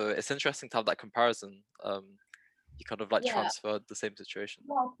 So it's interesting to have that comparison. you kind of like Yeah. transferred the same situation.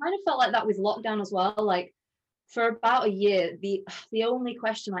 Well, I kind of felt like that with lockdown as well. Like for about a year, the only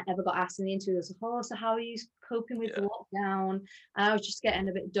question I ever got asked in the interview was, "Oh, so how are you coping with the Yeah. lockdown?" And I was just getting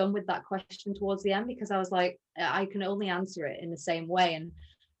a bit done with that question towards the end, because I was like, I can only answer it in the same way. And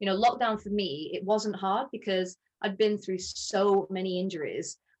lockdown for me, it wasn't hard because I'd been through so many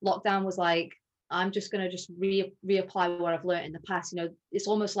injuries. Lockdown was like, I'm just going to just reapply what I've learned in the past. It's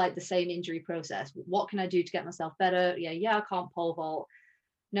almost like the same injury process. What can I do to get myself better? Yeah, I can't pole vault.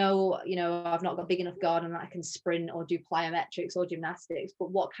 No, I've not got a big enough garden that I can sprint or do plyometrics or gymnastics,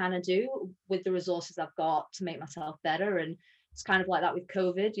 but what can I do with the resources I've got to make myself better? And it's kind of like that with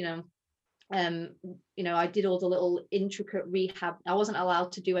COVID. I did all the little intricate rehab. I wasn't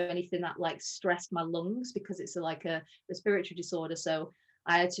allowed to do anything that like stressed my lungs because it's like a respiratory disorder. So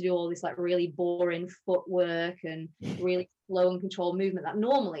I had to do all this like really boring footwork and really slow and controlled movement that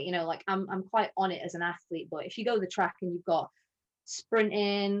normally, like I'm quite on it as an athlete, but if you go the track and you've got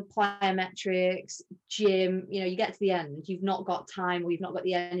sprinting, plyometrics, gym, you get to the end, you've not got time or you've not got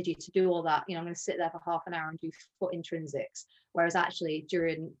the energy to do all that. I'm going to sit there for half an hour and do foot intrinsics. Whereas actually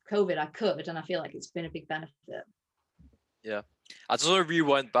during COVID, I could, and I feel like it's been a big benefit. Yeah. I just want to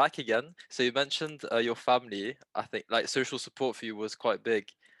rewind back again. So you mentioned your family. I think like social support for you was quite big.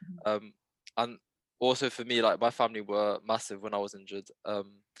 And also for me, like my family were massive when I was injured.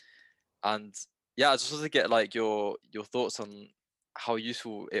 And yeah, I just wanted to get like your thoughts on how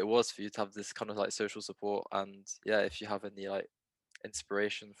useful it was for you to have this kind of like social support, and yeah, if you have any like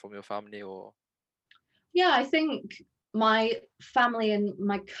inspiration from your family or Yeah, I think my family and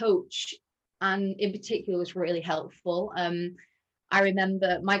my coach, and in particular, was really helpful. I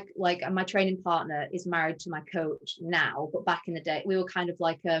remember my training partner is married to my coach now, but back in the day, we were kind of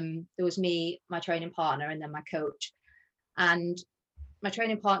like there was me, my training partner, and then my coach. And my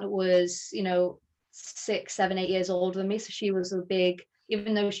training partner was 6, 7, 8 years older than me, so she was a big,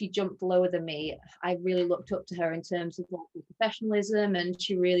 even though she jumped lower than me, I really looked up to her in terms of like professionalism, and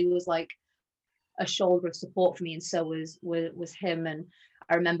she really was like a shoulder of support for me, and so was him. And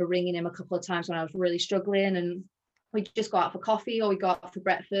I remember ringing him a couple of times when I was really struggling, and we just go out for coffee or we go out for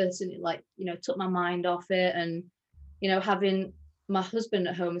breakfast, and it like took my mind off it. And having my husband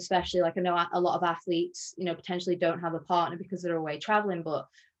at home, especially, like I know a lot of athletes potentially don't have a partner because they're away traveling, but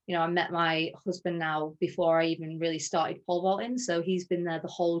I met my husband now before I even really started pole vaulting, so he's been there the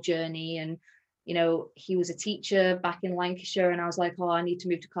whole journey. And he was a teacher back in Lancashire, and I was like, oh, I need to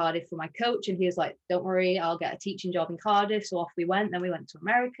move to Cardiff for my coach, and he was like, don't worry, I'll get a teaching job in Cardiff. So off we went. Then we went to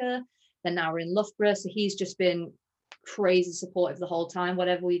America, then now we're in Loughborough. So he's just been crazy supportive the whole time.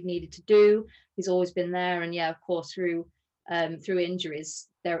 Whatever we've needed to do, he's always been there. And yeah, of course, through injuries,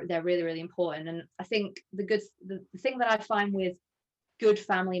 they're really, really important. And I think the thing that I find with good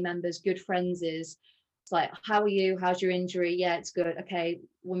family members, good friends, is it's like, how are you? How's your injury? Yeah, it's good. Okay,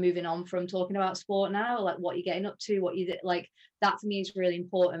 we're moving on from talking about sport now. Like, what you're getting up to, what you did, like that for me is really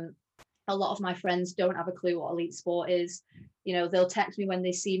important. A lot of my friends don't have a clue what elite sport is. They'll text me when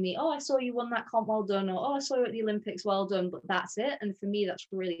they see me, oh, I saw you won that comp, well done, or oh, I saw you at the Olympics, well done. But that's it. And for me, that's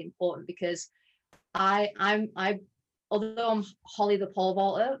really important, because I although I'm Holly the pole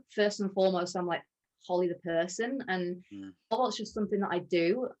vaulter, first and foremost, I'm like Holly the person. And pole vault's just something that I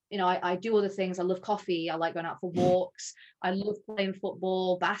do. I do other things. I love coffee. I like going out for walks. I love playing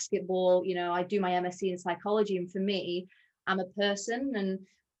football, basketball. I do my MSc in psychology. And for me, I'm a person, and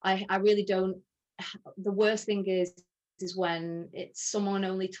I really don't. The worst thing is when it's someone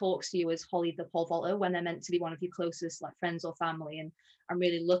only talks to you as Holly the pole vaulter when they're meant to be one of your closest like friends or family. And I'm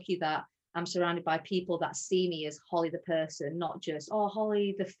really lucky that I'm surrounded by people that see me as Holly the person, not just, oh,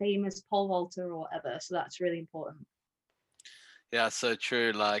 Holly the famous pole vaulter or whatever. So that's really important. Yeah, so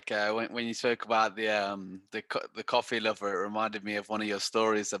true. Like when you spoke about the coffee lover, it reminded me of one of your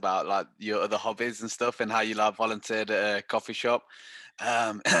stories about like your other hobbies and stuff, and how you like volunteered at a coffee shop.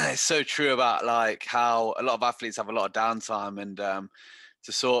 It's so true about like how a lot of athletes have a lot of downtime, and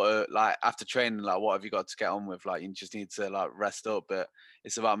to sort of like after training, like what have you got to get on with? Like you just need to like rest up, but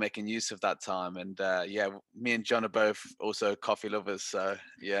it's about making use of that time. And yeah, me and John are both also coffee lovers, so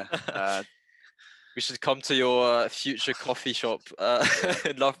yeah. We should come to your future coffee shop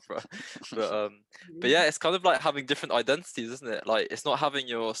in Loughborough. But yeah, it's kind of like having different identities, isn't it? Like it's not having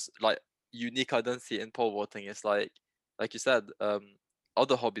your like unique identity in pole vaulting. It's like you said,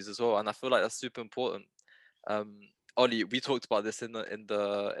 other hobbies as well. And I feel like that's super important. Ollie, we talked about this in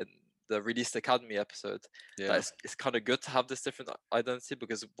the Released Academy episode. Yeah, it's kind of good to have this different identity,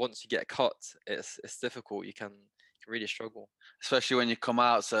 because once you get cut, it's difficult. You can really struggle, especially when you come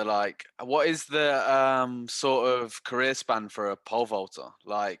out. So like, what is the sort of career span for a pole vaulter?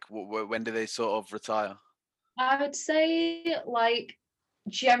 Like when do they sort of retire? I would say, like,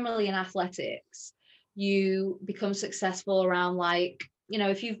 generally in athletics, you become successful around, like,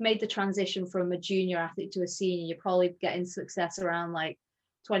 if you've made the transition from a junior athlete to a senior, you're probably getting success around like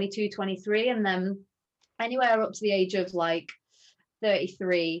 22, 23, and then anywhere up to the age of like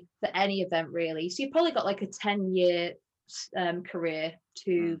 33 for any event really. So you've probably got like a 10-year career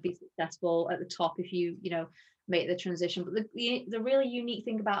to be successful at the top if make the transition. But the really unique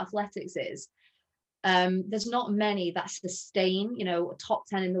thing about athletics is there's not many that sustain, top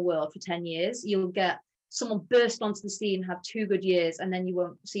 10 in the world for 10 years. You'll get someone burst onto the scene, have 2 good years, and then you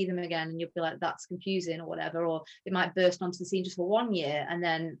won't see them again, and you'll be like, that's confusing or whatever. Or they might burst onto the scene just for 1 year and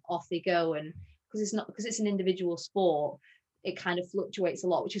then off they go. And because it's an individual sport, it kind of fluctuates a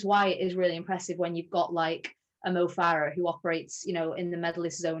lot, which is why it is really impressive when you've got like a Mo Farah who operates, in the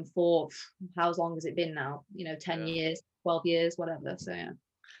medalist zone for how long has it been now? 10 years, 12 years, whatever. So yeah.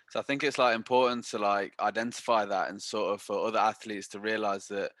 So I think it's like important to like identify that, and sort of for other athletes to realize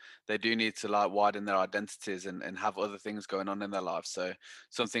that they do need to like widen their identities and have other things going on in their life. So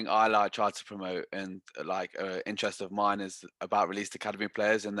something I like try to promote and like interest of mine is about released academy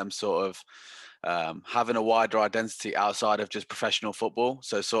players and them sort of having a wider identity outside of just professional football.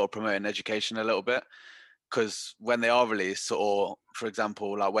 So sort of promoting education a little bit, because when they are released, or for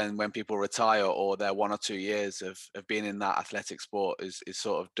example, like when people retire or their 1 or 2 years of being in that athletic sport is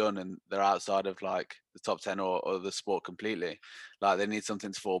sort of done and they're outside of like the top 10 or the sport completely, like they need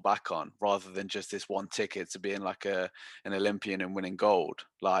something to fall back on rather than just this one ticket to being like an Olympian and winning gold.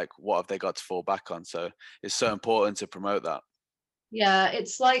 Like what have they got to fall back on? So it's so important to promote that. Yeah,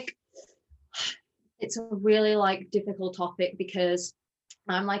 it's like it's a really like difficult topic because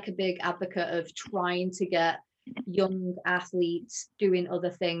I'm like a big advocate of trying to get young athletes doing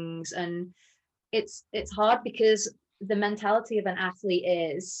other things, and it's hard because the mentality of an athlete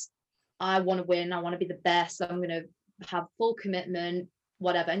is, I want to win, I want to be the best, I'm going to have full commitment,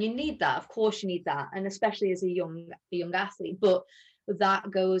 whatever. And you need that, of course you need that, and especially as a young athlete, but that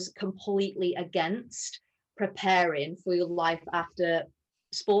goes completely against preparing for your life after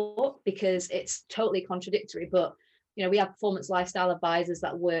sport because it's totally contradictory. But we have performance lifestyle advisors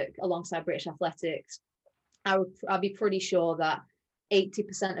that work alongside British Athletics. I'd be pretty sure that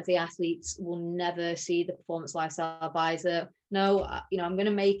 80% of the athletes will never see the performance lifestyle advisor. No, I'm going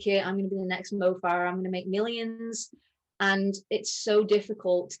to make it. I'm going to be the next Mo Farah. I'm going to make millions. And it's so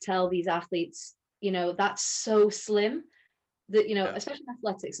difficult to tell these athletes, that's so slim that, especially in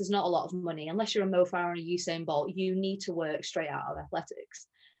athletics, there's not a lot of money. Unless you're a Mo Farah and a Usain Bolt, you need to work straight out of athletics.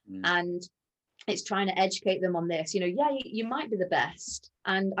 And it's trying to educate them on this. You might be the best,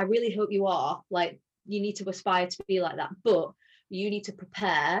 and I really hope you are. Like, you need to aspire to be like that, but you need to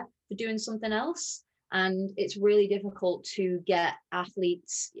prepare for doing something else. And it's really difficult to get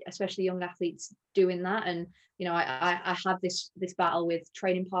athletes, especially young athletes, doing that. And I have this battle with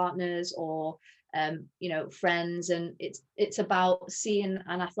training partners or friends, and it's about seeing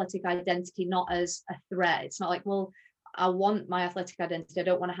an athletic identity not as a threat. It's not like, well, I want my athletic identity, I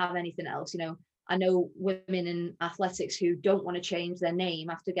don't want to have anything else. I know women in athletics who don't want to change their name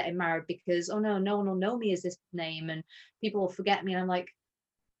after getting married because, oh no one will know me as this name and people will forget me. And I'm like,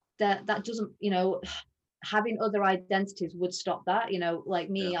 that doesn't, having other identities would stop that. Like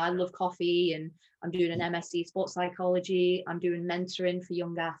me, I love coffee, and I'm doing an MSc sports psychology. I'm doing mentoring for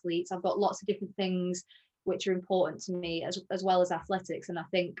young athletes. I've got lots of different things which are important to me as well as athletics. And I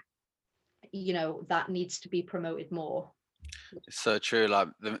think, that needs to be promoted more. It's so true. Like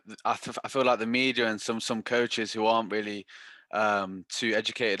I feel like the media and some coaches who aren't really too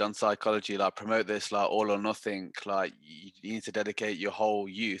educated on psychology like promote this like all or nothing. Like you need to dedicate your whole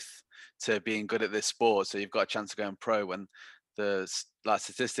youth to being good at this sport, so you've got a chance of going pro. When the like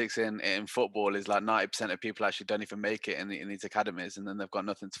statistics in football is like 90% of people actually don't even make it in these academies, and then they've got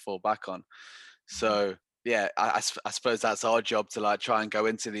nothing to fall back on. So yeah, I suppose that's our job to like try and go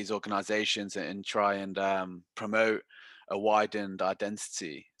into these organizations and try and promote a widened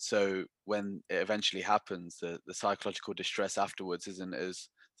identity, so when it eventually happens, the psychological distress afterwards isn't as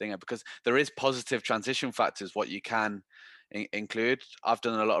thing, because there is positive transition factors what you can include. I've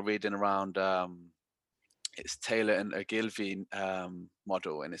done a lot of reading around it's Taylor and Ogilvy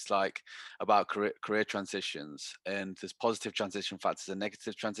model, and it's like about career transitions, and there's positive transition factors and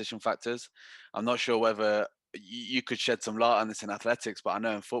negative transition factors. I'm not sure whether you could shed some light on this in athletics, but I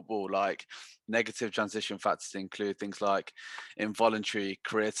know in football, like negative transition factors include things like involuntary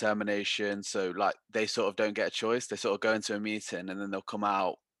career termination. So like they sort of don't get a choice. They sort of go into a meeting and then they'll come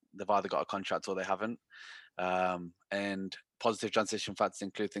out, they've either got a contract or they haven't. And positive transition factors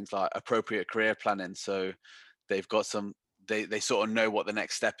include things like appropriate career planning. So they've got they sort of know what the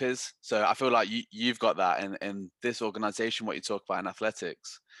next step is. So I feel like you've got that in this organization, what you talk about in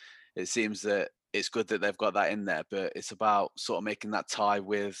athletics. It seems that it's good that they've got that in there, but it's about sort of making that tie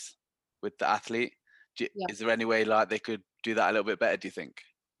with the athlete. Yeah. Is there any way like they could do that a little bit better, do you think?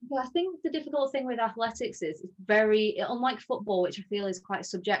 Yeah, I think the difficult thing with athletics is it's very, unlike football, which I feel is quite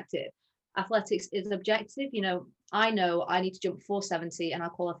subjective. Athletics is objective. You know I need to jump 470 and I'll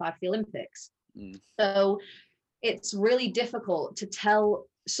qualify for the Olympics. So it's really difficult to tell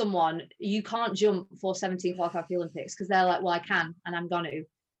someone you can't jump 470 and qualify for the Olympics, because they're like, well, I can, and I'm going to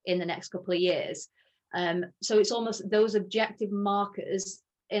in the next couple of years. So it's almost those objective markers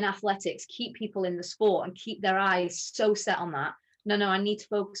in athletics keep people in the sport and keep their eyes so set on that. No, I need to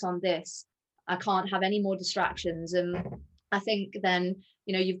focus on this. I can't have any more distractions. And I think then,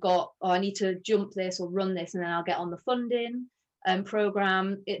 you've got, I need to jump this or run this, and then I'll get on the funding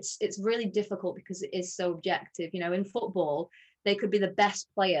program. It's really difficult because it is so objective. In football, they could be the best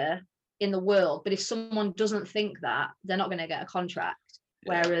player in the world, but if someone doesn't think that, they're not going to get a contract.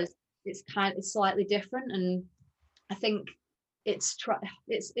 Yeah. Whereas it's slightly different, and I think it's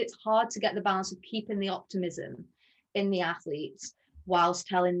hard to get the balance of keeping the optimism in the athletes whilst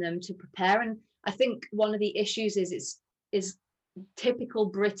telling them to prepare. And I think one of the issues is typical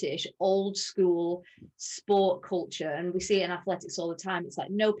British old school sport culture, and we see it in athletics all the time. It's like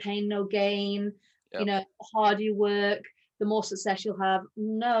no pain, no gain. Yep. The harder you work, the more success you'll have.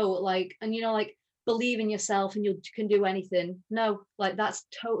 Believe in yourself and you can do anything. No, that's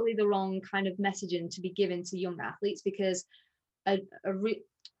totally the wrong kind of messaging to be given to young athletes, because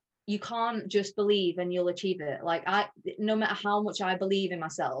you can't just believe and you'll achieve it. No matter how much I believe in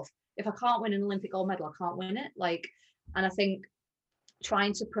myself, if I can't win an Olympic gold medal, I can't win it. And I think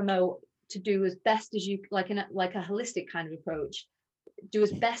trying to promote to do as best as you like a holistic kind of approach, do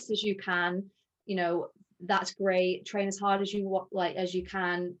as best as you can. That's great. Train as hard as you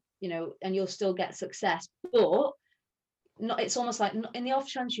can. And you'll still get success. But it's almost like in the off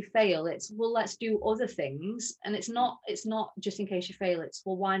chance you fail, it's, well, let's do other things. And it's not just in case you fail, it's,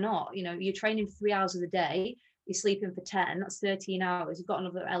 well, why not? You're training for 3 hours of the day, you're sleeping for 10, that's 13 hours, you've got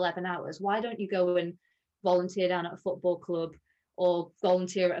another 11 hours. Why don't you go and volunteer down at a football club or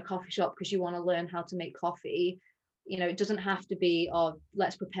volunteer at a coffee shop because you want to learn how to make coffee? It doesn't have to be, oh,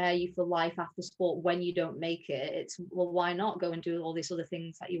 let's prepare you for life after sport when you don't make it. It's, well, why not go and do all these other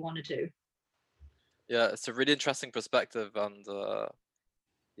things that you want to do? Yeah, it's a really interesting perspective, and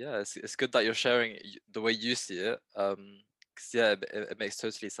it's good that you're sharing the way you see it. Because it makes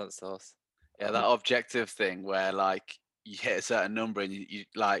totally sense to us. Yeah, that objective thing where you hit a certain number and you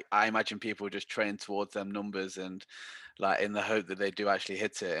I imagine people just train towards them numbers and in the hope that they do actually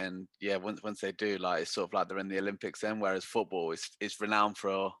hit it. And yeah, once they do, it's sort of like they're in the Olympics then, whereas football is renowned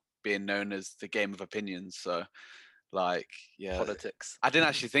for being known as the game of opinions. So politics. I didn't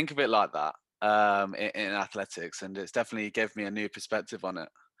actually think of it like that in athletics, and it's definitely gave me a new perspective on it.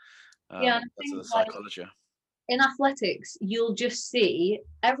 That's the psychology. In athletics, you'll just see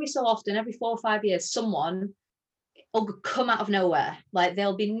every so often, every 4 or 5 years, someone will come out of nowhere.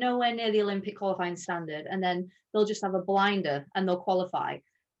 They'll be nowhere near the Olympic qualifying standard, and then they'll just have a blinder and they'll qualify.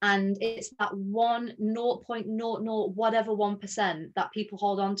 And it's that 0.00 whatever 1% that people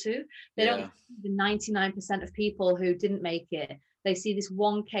hold on to. They don't see the 99% of people who didn't make it. They see this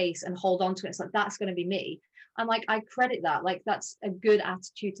one case and hold on to it. It's like, that's going to be me. I'm like, I credit that. That's a good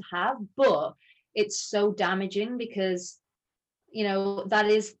attitude to have, but it's so damaging because, that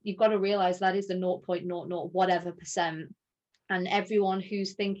is, you've got to realize that is the 0.00 whatever percent. And everyone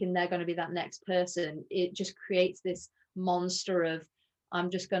who's thinking they're going to be that next person, it just creates this monster of, I'm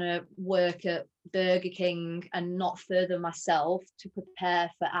just going to work at Burger King and not further myself to prepare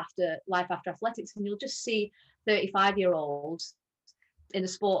for life after athletics. And you'll just see 35-year-olds in the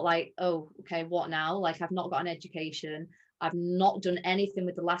sport oh, okay, what now? I've not got an education. I've not done anything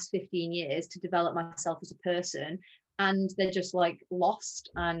with the last 15 years to develop myself as a person. And they're just lost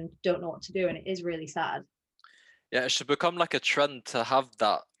and don't know what to do. And it is really sad. Yeah, it should become a trend to have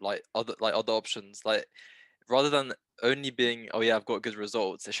that, other options. Rather than only being, oh yeah, I've got good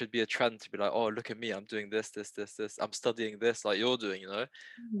results, it should be a trend to be oh, look at me, I'm doing this, I'm studying this, you're doing,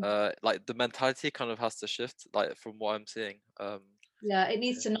 Mm-hmm. The mentality kind of has to shift, from what I'm seeing. Yeah, it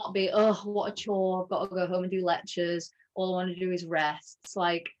needs to not be, oh, what a chore, I've got to go home and do lectures, all I want to do is rest. It's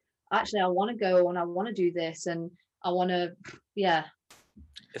actually, I want to go and I want to do this, and I want to,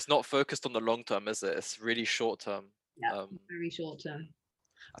 It's not focused on the long term, is it? It's really short term. Yeah, very short term.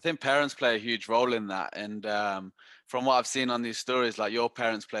 I think parents play a huge role in that, and from what I've seen on these stories, your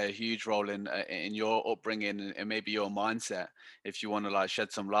parents play a huge role in your upbringing and maybe your mindset. If you want to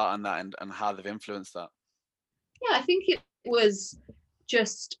shed some light on that and how they've influenced that. Yeah, I think was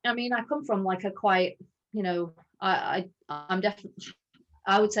just, I mean, I come from like a quite, you know, I'm definitely,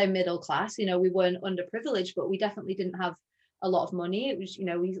 I would say middle class. You know, we weren't underprivileged, but we definitely didn't have a lot of money. It was, you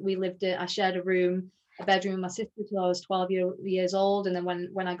know, we lived in, I shared a bedroom with my sister till I was 12 years old. And then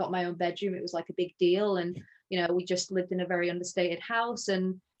when I got my own bedroom, it was like a big deal. And, you know, we just lived in a very understated house,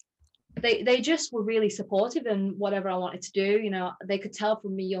 and they just were really supportive in whatever I wanted to do. You know, they could tell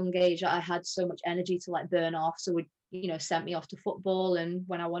from a young age that I had so much energy to like burn off. So would, you know, sent me off to football. And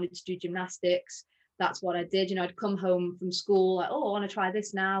when I wanted to do gymnastics, that's what I did. You know, I'd come home from school like, oh, I want to try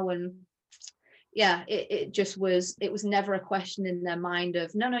this now. And yeah, it just was, it was never a question in their mind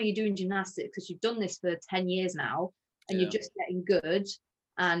of, no, you're doing gymnastics because you've done this for 10 years now and Yeah. you're just getting good.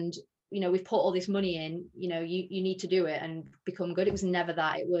 And, you know, we've put all this money in, you know, you need to do it and become good. It was never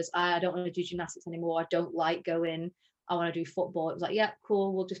that. It was, I don't want to do gymnastics anymore. I don't like going, I want to do football. It was like, yeah,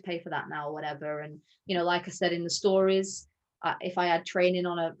 cool, we'll just pay for that now or whatever. And, you know, like I said in the stories, if I had training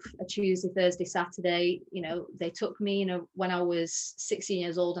on a Tuesday, Thursday, Saturday, you know, they took me. You know, when I was 16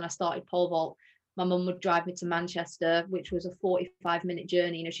 years old and I started pole vault, my mum would drive me to Manchester, which was a 45-minute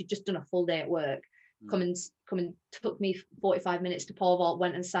journey. You know, she'd just done a full day at work. Come and took me 45 minutes to pole vault,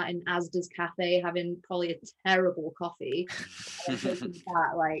 went and sat in Asda's cafe having probably a terrible coffee.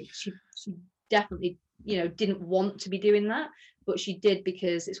 That, like, she definitely, you know, didn't want to be doing that, but she did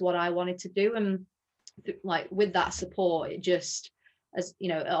because it's what I wanted to do. And like with that support, it just, as you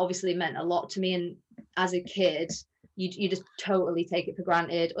know, it obviously meant a lot to me. And as a kid, you just totally take it for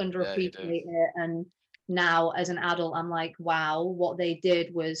granted, underappreciate it. And now as an adult, I'm like, wow, what they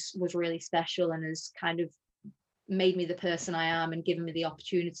did was really special and has kind of made me the person I am and given me the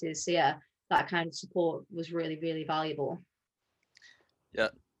opportunities. So yeah, that kind of support was really, really valuable. Yeah,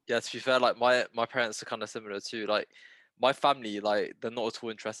 to be fair, like my parents are kind of similar too. Like my family, like they're not at all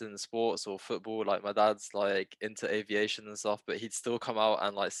interested in sports or football. Like my dad's like into aviation and stuff, but he'd still come out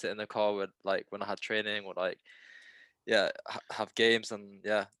and like sit in the car with like when I had training or like have games. And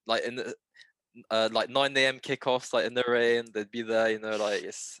yeah, like in the like 9 a.m. kickoffs, like in the rain, they'd be there, you know, like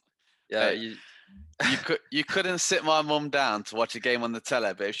it's yeah. Hey, you couldn't sit my mum down to watch a game on the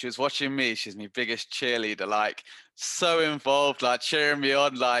tele, but if she was watching me, she's my biggest cheerleader, like so involved, like cheering me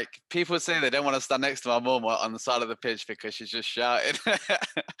on. Like people say they don't want to stand next to my mum on the side of the pitch because she's just shouting.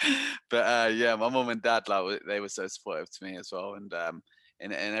 But yeah, my mum and dad, like they were so supportive to me as well, and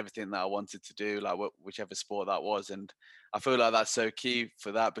in everything that I wanted to do, like whichever sport that was. And I feel like that's so key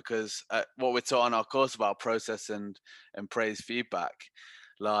for that because what we're taught on our course about process and praise feedback,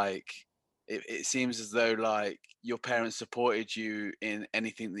 like it seems as though like your parents supported you in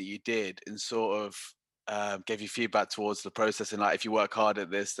anything that you did and sort of gave you feedback towards the process. And like if you work hard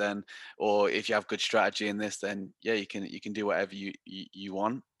at this, then, or if you have good strategy in this, then yeah, you can do whatever you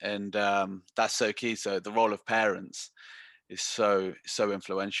want. And that's so key. So the role of parents is so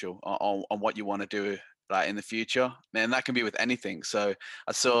influential on what you want to do like in the future, and that can be with anything. So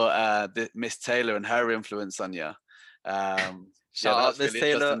I saw Miss Taylor and her influence on you. Shout out Miss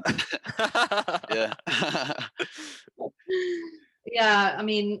Taylor. Yeah. Yeah, I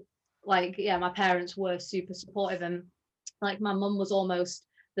mean, like, yeah, my parents were super supportive, and like my mum was almost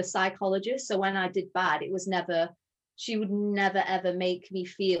the psychologist. So when I did bad, it was never, she would never ever make me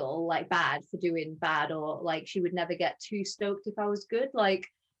feel like bad for doing bad, or like she would never get too stoked if I was good. Like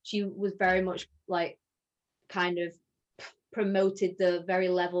she was very much like kind of promoted the very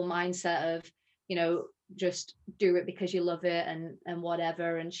level mindset of, you know, just do it because you love it and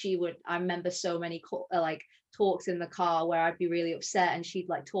whatever. And she would, I remember so many like talks in the car where I'd be really upset and she'd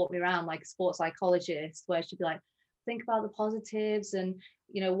like talk me around like a sports psychologist, where she'd be like, think about the positives and,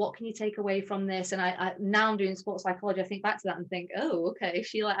 you know, what can you take away from this? And I now I'm doing sports psychology, I think back to that and think, oh, okay,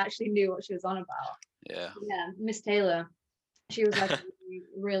 she like actually knew what she was on about. Yeah, Miss Taylor, she was like a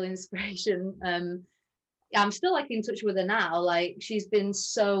real inspiration. I'm still like in touch with her now. Like she's been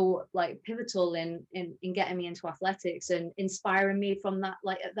so like pivotal in getting me into athletics and inspiring me from that,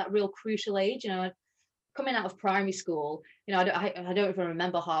 like at that real crucial age. You know, coming out of primary school, you know, I don't even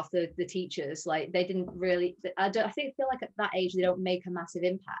remember half the teachers. Like they didn't really. I feel like at that age they don't make a massive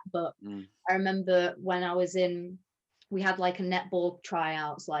impact. But I remember when I was in, we had like a netball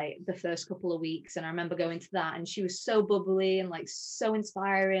tryouts like the first couple of weeks, and I remember going to that, and she was so bubbly and like so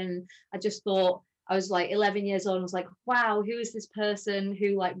inspiring. I just thought, I was like 11 years old and was like, wow, who is this person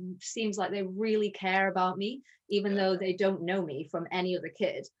who like seems like they really care about me, even though they don't know me from any other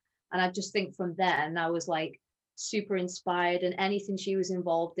kid. And I just think from then I was like super inspired, and anything she was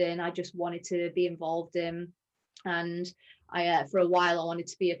involved in, I just wanted to be involved in. And I, for a while, I wanted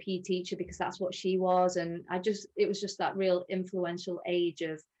to be a PE teacher because that's what she was. And it was just that real influential age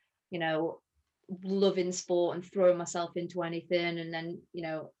of, you know, loving sport and throwing myself into anything. And then, you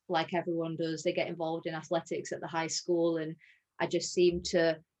know, like everyone does, they get involved in athletics at the high school, and I just seem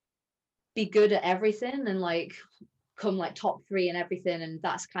to be good at everything and like come like top 3 and everything. And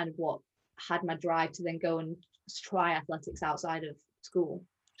that's kind of what had my drive to then go and try athletics outside of school.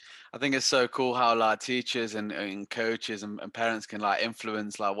 I think it's so cool how like teachers and coaches and parents can like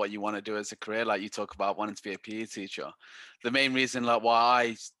influence like what you want to do as a career. Like you talk about wanting to be a PE teacher. The main reason like why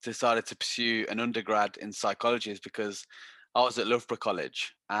I decided to pursue an undergrad in psychology is because I was at Loughborough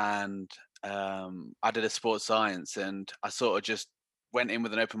College, and I did a sports science, and I sort of just went in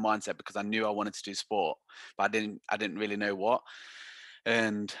with an open mindset because I knew I wanted to do sport, but I didn't really know what.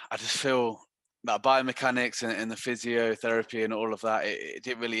 And I just feel that biomechanics and the physiotherapy and all of that, it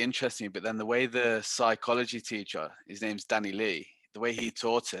didn't really interest me. But then the way the psychology teacher, his name's Danny Lee, the way he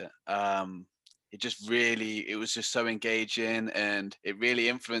taught it, it was just so engaging, and it really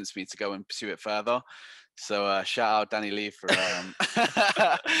influenced me to go and pursue it further. So shout out Danny Lee for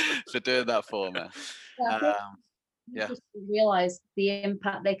for doing that for me. Yeah. Just realize the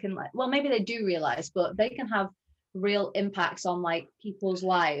impact they can, like, well, maybe they do realize, but they can have real impacts on like people's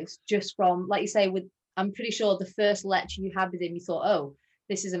lives just from, like you say, with, I'm pretty sure the first lecture you had with him, you thought, oh,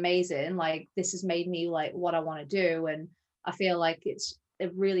 this is amazing, like this has made me like what I want to do. And I feel like it's a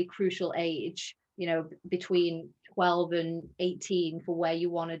really crucial age, you know, between 12 and 18 for where you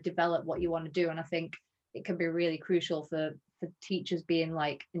want to develop what you want to do. And I think it can be really crucial for teachers being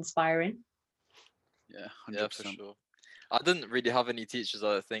like inspiring. Yeah, 100%. Yeah, for sure. I didn't really have any teachers,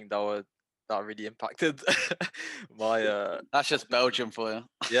 I think, that really impacted my That's just Belgium for you.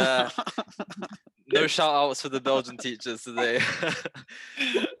 Yeah. No shout outs for the Belgian teachers today.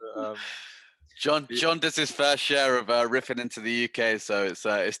 John does his fair share of ripping into the UK, so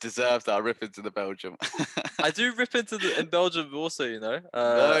it's deserved that I rip into the Belgium. I do rip into in Belgium also, you know.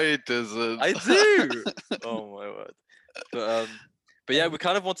 No, he doesn't. I do. Oh my word. But yeah, we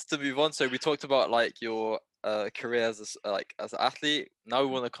kind of wanted to move on. So we talked about like your career as an athlete. Now we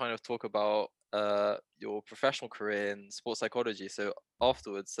want to kind of talk about your professional career in sports psychology. So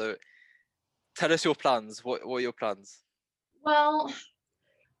afterwards, so tell us your plans. What are your plans? Well,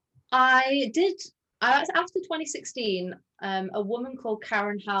 after 2016, a woman called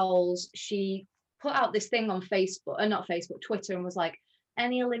Karen Howells, she put out this thing on Facebook, not Facebook, Twitter, and was like,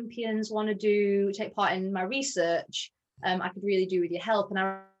 any Olympians want to take part in my research, I could really do with your help. And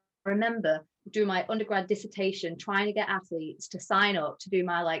I remember doing my undergrad dissertation, trying to get athletes to sign up to do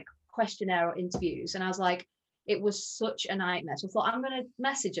my like questionnaire or interviews. And I was like, it was such a nightmare. So I thought, I'm going to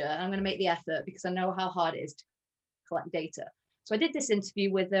message her and I'm going to make the effort because I know how hard it is to collect data. So I did this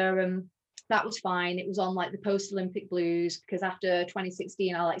interview with her, and that was fine. It was on like the post-Olympic blues, because after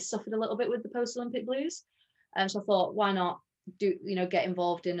 2016, I like suffered a little bit with the post-Olympic blues. And so I thought, why not get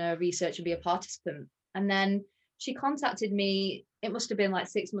involved in a research and be a participant? And then she contacted me, it must have been like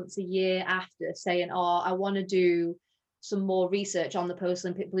 6 months, a year after, saying, oh, I want to do some more research on the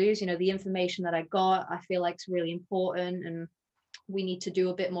post-Olympic blues. You know, the information that I got, I feel like it's really important, and we need to do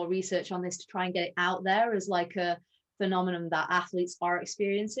a bit more research on this to try and get it out there as like a phenomenon that athletes are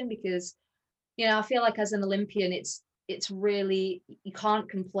experiencing. Because, you know, I feel like as an Olympian, it's really, you can't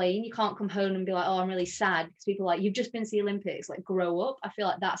complain. You can't come home and be like, oh, I'm really sad, because people are like, you've just been to the Olympics, like grow up. I feel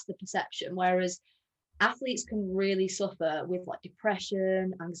like that's the perception. Whereas athletes can really suffer with like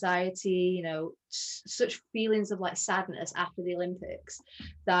depression, anxiety, you know, such feelings of like sadness after the Olympics,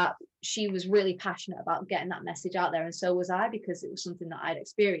 that she was really passionate about getting that message out there. And so was I, because it was something that I'd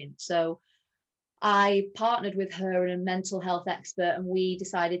experienced. So I partnered with her and a mental health expert, and we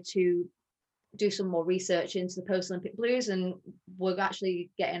decided to do some more research into the post-Olympic blues. And we're actually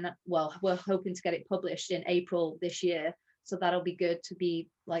we're hoping to get it published in April this year. So that'll be good to be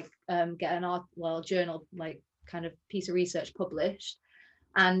like get an journal, like kind of piece of research published.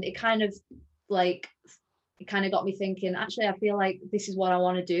 And it kind of got me thinking, actually, I feel like this is what I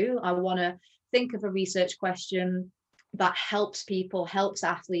want to do. I want to think of a research question that helps people, helps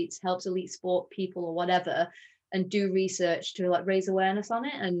athletes, helps elite sport people or whatever, and do research to like raise awareness on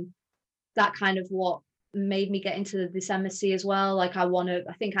it. And that kind of what made me get into this MSc as well. Like I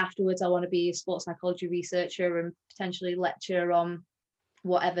think afterwards I want to be a sports psychology researcher and potentially lecture on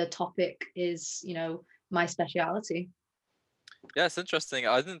whatever topic is, you know, my speciality. Yeah, it's interesting.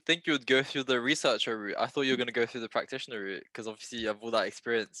 I didn't think you would go through the researcher route. I thought you were going to go through the practitioner route, because obviously you have all that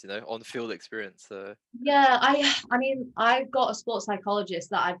experience, you know, on-field experience. So yeah, I mean, I've got a sports psychologist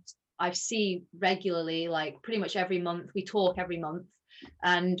that I see regularly, like pretty much every month. We talk every month.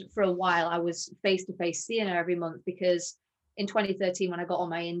 And for a while I was face-to-face seeing her every month, because in 2013, when I got all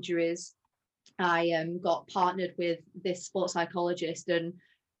my injuries, I got partnered with this sports psychologist, and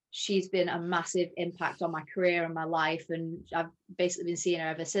she's been a massive impact on my career and my life, and I've basically been seeing her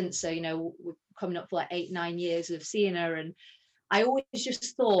ever since. So, you know, we're coming up for like 8-9 years of seeing her, and I always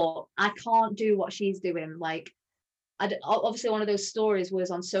just thought I can't do what she's doing. Like, obviously one of those stories was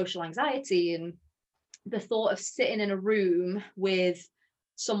on social anxiety, and the thought of sitting in a room with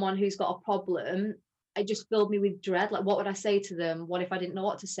someone who's got a problem, it just filled me with dread. Like, what would I say to them? What if I didn't know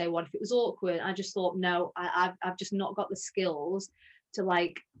what to say? What if it was awkward? I just thought, no, I've just not got the skills to,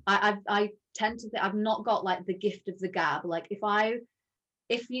 like, I tend to think I've not got like the gift of the gab. Like,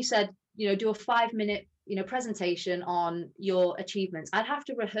 if you said, you know, do a 5-minute, you know, presentation on your achievements, I'd have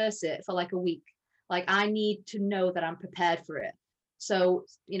to rehearse it for like a week. Like, I need to know that I'm prepared for it. So,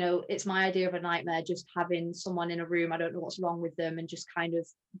 you know, it's my idea of a nightmare, just having someone in a room, I don't know what's wrong with them, and just kind of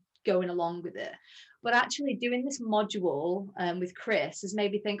going along with it. But actually doing this module with Chris has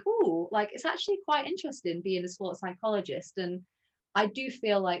made me think, oh, like, it's actually quite interesting being a sports psychologist. And I do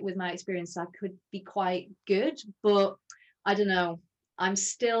feel like with my experience, I could be quite good, but I don't know. I'm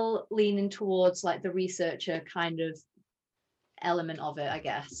still leaning towards like the researcher kind of element of it, I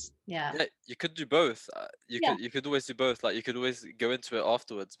guess. Yeah. Yeah, you could do both. Yeah. You could always do both. Like, you could always go into it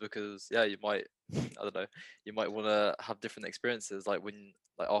afterwards, because yeah, you might I don't know, you might want to have different experiences. Like, when,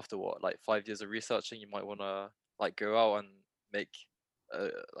 like, after what, like 5 years of researching, you might want to like go out and make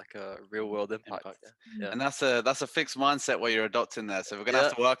like a real world impact. Yeah. And that's a fixed mindset what you're adopting there. So we're gonna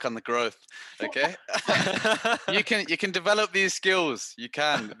have to work on the growth. Okay. you can develop these skills. You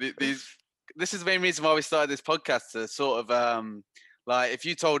can. This is the main reason why we started this podcast, to sort of like, if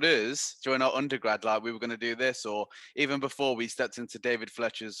you told us during our undergrad, like, we were going to do this, or even before we stepped into David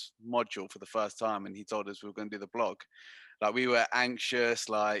Fletcher's module for the first time, and he told us we were going to do the blog, like, we were anxious.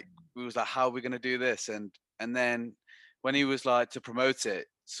 Like, we was like, how are we going to do this? And then when he was like to promote it,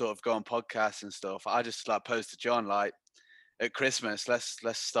 sort of go on podcasts and stuff, I just like posted John, like, at Christmas, let's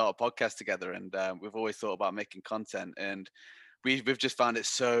start a podcast together. And we've always thought about making content, and we've just found it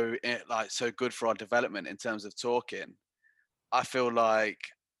so good for our development in terms of talking. I feel like,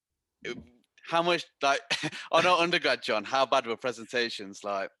 how much, like, on our undergrad, John, how bad were presentations?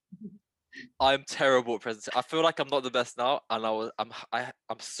 Like, I'm terrible at presentation. I feel like I'm not the best now, and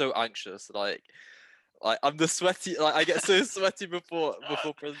I'm so anxious. Like I'm the sweaty. Like, I get so sweaty before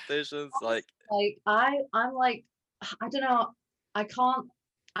presentations. Like I'm like, I don't know. I can't.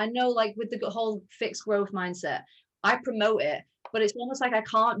 I know, like, with the whole fixed growth mindset, I promote it, but it's almost like I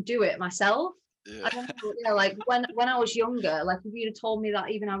can't do it myself. yeah. I don't know. Yeah, like when I was younger, like, if you'd have told me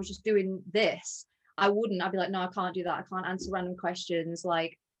that even I was just doing this, I wouldn't. I'd be like, no, I can't do that. I can't answer random questions.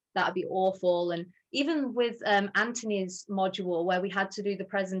 Like, that'd be awful. And even with Anthony's module, where we had to do the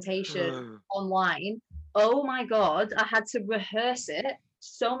presentation online, oh my God, I had to rehearse it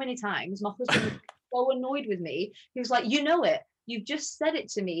so many times. My husband was so annoyed with me. He was like, you know it. You've just said it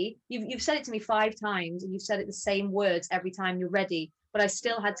to me. You've said it to me 5 times, and you've said it the same words every time you're ready. But I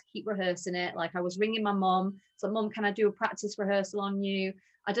still had to keep rehearsing it. Like, I was ringing my mom. So, Mom, can I do a practice rehearsal on you?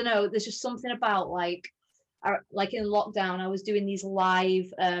 I don't know. There's just something about, like in lockdown, I was doing these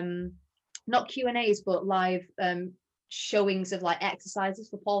live, not Q&As, but live showings of like exercises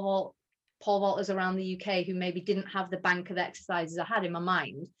for pole vaulters around the UK who maybe didn't have the bank of exercises I had in my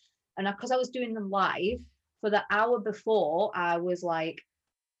mind. And because I was doing them live, for the hour before, I was like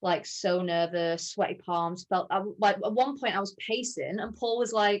so nervous, sweaty palms. Like, at one point I was pacing, and Paul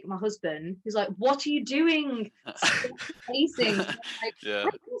was like, my husband, he's like, what are you doing? Pacing. Like, Yeah.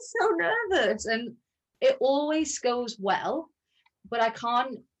 I'm so nervous. And it always goes well, but I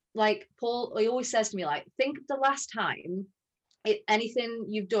can't, like, Paul, he always says to me, like, think of the last time anything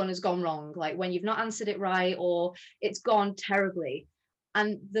you've done has gone wrong, like when you've not answered it right or it's gone terribly.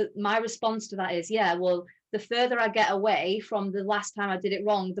 And my response to that is, yeah, well, the further I get away from the last time I did it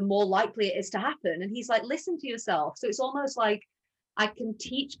wrong, the more likely it is to happen. And he's like, listen to yourself. So it's almost like I can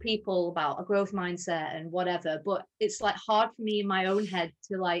teach people about a growth mindset and whatever, but it's like hard for me in my own head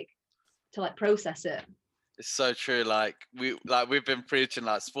to process it. It's so true. Like, we've been preaching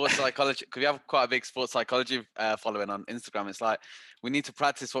like sports psychology, because we have quite a big sports psychology following on Instagram. It's like, we need to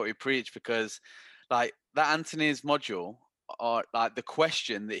practice what we preach, because like that Anthony's module, or like the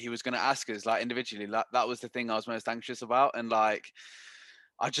question that he was going to ask us, like, individually, like, that was the thing I was most anxious about. And like,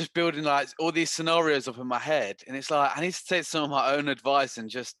 I just building like all these scenarios up in my head, and it's like, I need to take some of my own advice and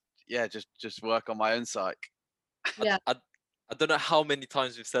just work on my own psych. Yeah. I don't know how many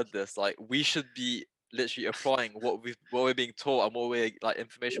times we've said this. Like, we should be literally applying what we're being taught and what we're like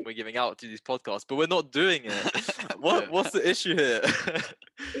information we're giving out to these podcasts, but we're not doing it. What's the issue here?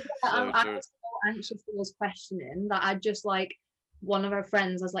 I was so anxious for this questioning that I just like one of our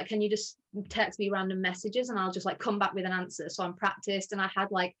friends, I was like, can you just text me random messages and I'll just like come back with an answer. So I'm practiced, and I had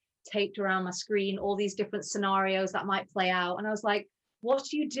like taped around my screen all these different scenarios that might play out, and I was like, what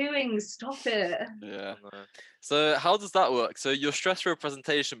are you doing? Stop it. Yeah. No. So how does that work? So you're stressed for a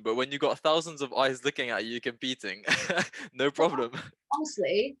presentation, but when you got thousands of eyes looking at you competing, no problem.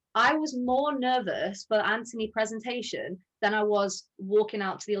 Honestly, I was more nervous for Anthony presentation than I was walking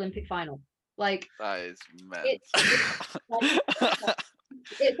out to the Olympic final. Like, That is meant.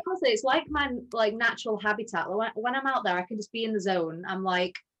 it's honestly, it's like my like natural habitat. When I'm out there, I can just be in the zone. I'm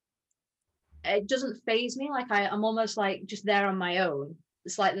like, it doesn't phase me. Like I'm almost like just there on my own.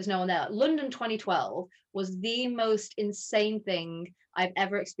 It's like there's no one there. London 2012 was the most insane thing I've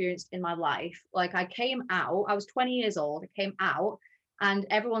ever experienced in my life. Like I came out, I was 20 years old, I came out, and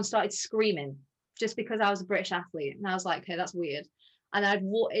everyone started screaming just because I was a British athlete. And I was like, okay, that's weird. And I'd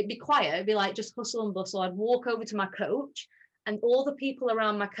walk, it'd be quiet, it'd be like just hustle and bustle. I'd walk over to my coach, and all the people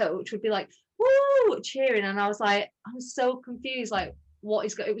around my coach would be like, woo, cheering. And I was like, I'm so confused. Like,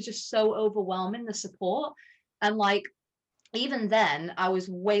 it was just so overwhelming, the support. And like, even then, I was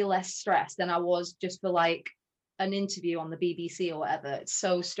way less stressed than I was just for like an interview on the BBC or whatever. It's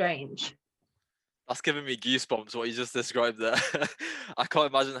so strange. That's giving me goosebumps, what you just described there. I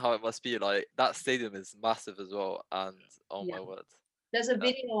can't imagine how it must be. Like, that stadium is massive as well. And oh Yeah. my word. There's a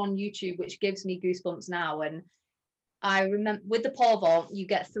video on YouTube which gives me goosebumps now. And I remember with the pole vault, you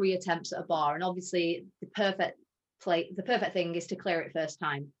get 3 attempts at a bar. And obviously the perfect thing is to clear it first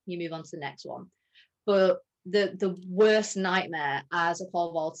time. You move on to the next one. But the worst nightmare as a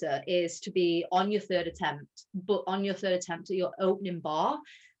pole vaulter is to be on your 3rd attempt, but on your 3rd attempt at your opening bar,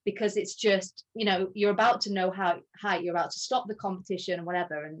 because it's just, you know, you're about to know how high you're about to stop the competition and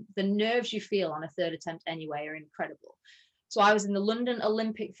whatever, and the nerves you feel on a 3rd attempt anyway are incredible. So I was in the London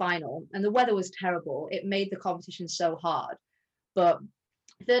Olympic final, and the weather was terrible. It made the competition so hard. But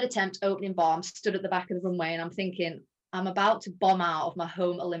 3rd attempt opening bar, I'm stood at the back of the runway, and I'm thinking, I'm about to bomb out of my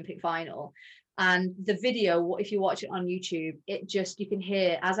home Olympic final. And the video, if you watch it on YouTube, it just, you can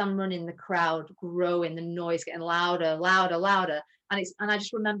hear as I'm running, the crowd growing, the noise getting louder, louder, louder. And I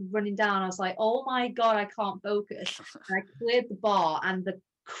just remember running down. I was like, oh my God, I can't focus. And I cleared the bar, and the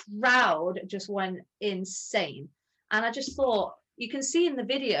crowd just went insane. And I just thought, you can see in the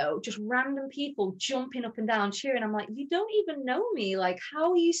video just random people jumping up and down, cheering. I'm like, you don't even know me. Like,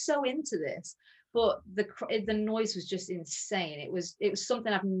 how are you so into this? But the noise was just insane. It was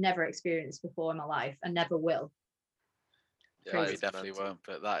something I've never experienced before in my life, and never will. Yeah, We it's definitely mental. won't,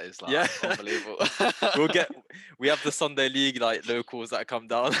 but that is like Yeah. unbelievable. We have the Sunday League like locals that come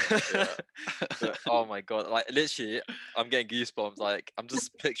down. Yeah. But, oh my God, like literally, I'm getting goosebumps. Like I'm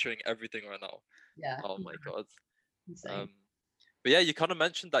just picturing everything right now. Yeah. Oh my God. Insane. But yeah, you kind of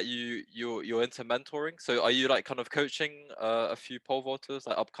mentioned that you're into mentoring. So are you like kind of coaching a few pole vaulters,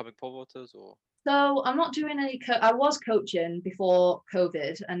 like upcoming pole vaulters, or? So I'm not doing any. I was coaching before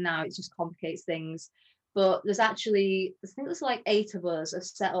COVID, and now it just complicates things. But there's actually, I think there's like 8 of us have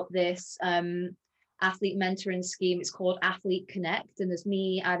set up this athlete mentoring scheme. It's called Athlete Connect, and there's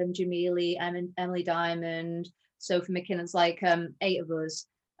me, Adam Jamili, Emily Diamond, Sophie McKinnon's like 8 of us,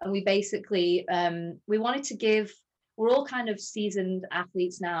 and we basically we wanted to give. We're all kind of seasoned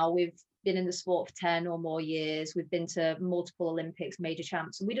athletes now. We've been in the sport for 10 or more years. We've been to multiple Olympics, major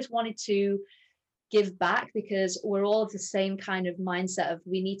champs, and we just wanted to give back, because we're all of the same kind of mindset of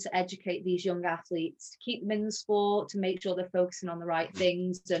we need to educate these young athletes to keep them in the sport, to make sure they're focusing on the right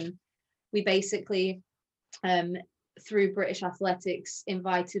things. And we basically through British Athletics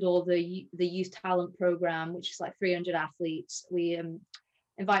invited all the youth talent program, which is like 300 athletes. We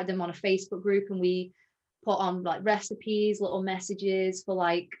invited them on a Facebook group, and we put on like recipes, little messages for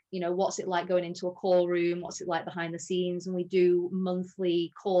like, you know, what's it like going into a call room, what's it like behind the scenes. And we do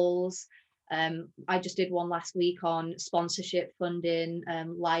monthly calls. I just did one last week on sponsorship funding,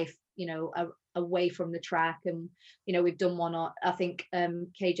 life, you know, away from the track. And, you know, we've done one on, I think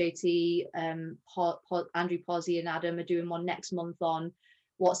KJT, Andrew Pozzi and Adam are doing one next month on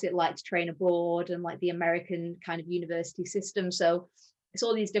what's it like to train abroad and like the American kind of university system. So it's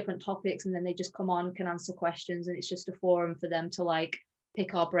all these different topics, and then they just come on, can answer questions, and it's just a forum for them to like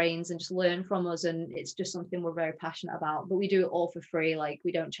pick our brains and just learn from us. And it's just something we're very passionate about, but we do it all for free. Like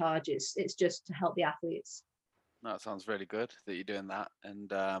we don't charge. It's just to help the athletes. No, it sounds really good that you're doing that.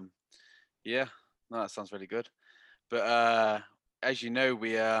 And yeah, no, that sounds really good. But as you know,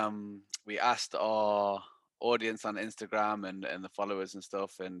 we asked our audience on Instagram and the followers and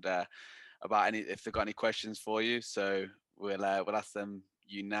stuff, and about if they've got any questions for you. So we'll ask them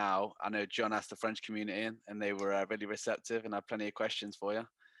you now. I know John asked the French community, and they were really receptive and had plenty of questions for you.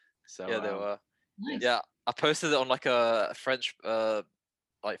 So Yeah, they were. Nice. Yeah, I posted it on like a French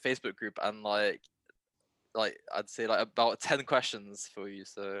like Facebook group, and like I'd say like about 10 questions for you.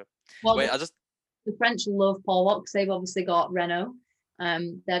 So Well, wait, I just the French love Paul Walker because they've obviously got Renault.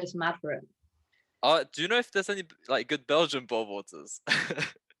 They're just mad for it. do you know if there's any like good Belgian ball waters?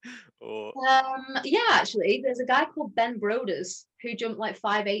 Or Yeah, actually, there's a guy called Ben Broders who jumped like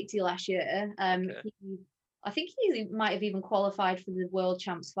 580 last year. okay. I think he might have even qualified for the World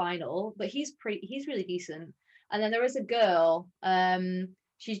Champs final, but he's really decent. And then there is a girl.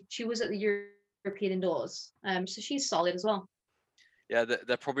 She was at the European indoors. So she's solid as well. Yeah,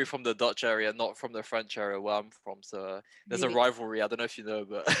 they're probably from the Dutch area, not from the French area where I'm from. So there's a Maybe. rivalry. I don't know if you know,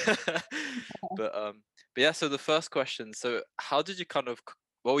 but but yeah. So the first question. So how did you kind of?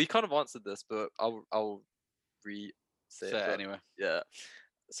 Well, you kind of answered this, but I'll re say Say it. it But anyway. yeah.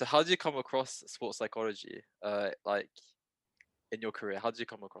 So how did you come across sports psychology? Like in your career, how did you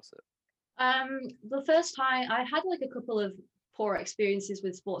come across it? The first time I had like a couple of poor experiences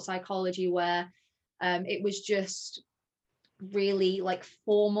with sports psychology where it was just really like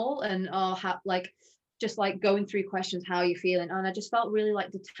formal and like just like going through questions, how are you feeling, and I just felt really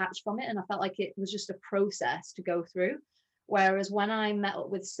like detached from it, and I felt like it was just a process to go through. Whereas when I met up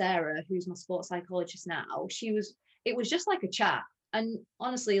with Sarah, who's my sports psychologist now, it was just like a chat. And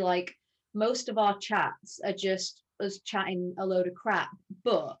honestly, like most of our chats are just us chatting a load of crap,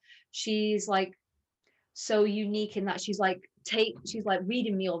 but she's like so unique in that she's like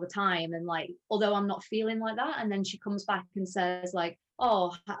reading me all the time, and like although I'm not feeling like that, and then she comes back and says like,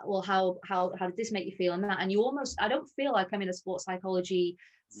 oh well, how did this make you feel, and that, and you almost, I don't feel like I'm in a sports psychology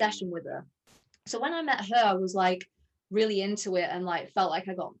Mm. session with her. So when I met her, I was like really into it and like felt like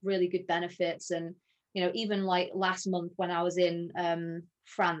I got really good benefits. And even like last month when I was in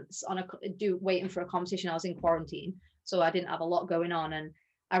France on waiting for a competition, I was in quarantine, so I didn't have a lot going on, and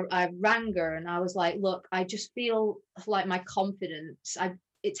I rang her and I was like, look, I just feel like my confidence,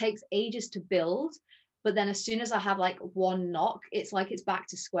 it takes ages to build, but then as soon as I have like one knock, it's like it's back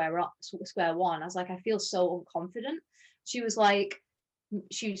to square one. I was like, I feel so unconfident. She was like,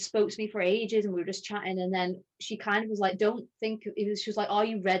 she spoke to me for ages and we were just chatting, and then she kind of was like, don't think it was, she was like, are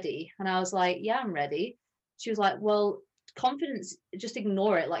you ready? And I was like, yeah, I'm ready. She was like, well, confidence, just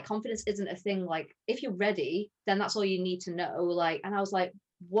ignore it, like confidence isn't a thing, like if you're ready, then that's all you need to know. Like, and I was like,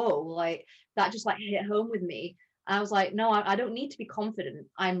 whoa, like that just like hit home with me. And I was like, no, I don't need to be confident,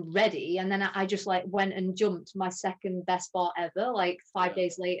 I'm ready. And then I just like went and jumped my second best bar ever like 5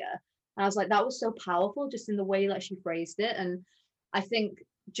 days later. And I was like, that was so powerful just in the way that she phrased it. And I think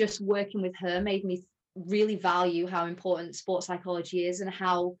just working with her made me really value how important sports psychology is and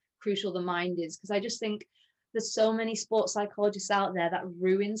how crucial the mind is. Because I just think there's so many sports psychologists out there that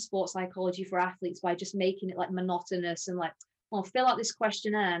ruin sports psychology for athletes by just making it like monotonous and like, well, fill out this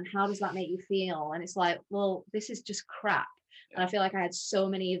questionnaire and how does that make you feel? And it's like, well, this is just crap. And I feel like I had so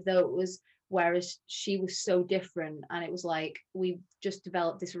many of those, whereas she was so different. And it was like, we just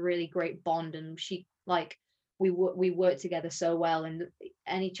developed this really great bond, and she like, we work together so well, and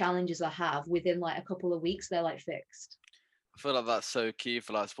any challenges I have within like a couple of weeks, they're like fixed. I feel like that's so key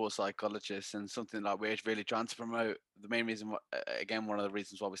for like sports psychologists, and something like we're really trying to promote. The main reason, again, one of the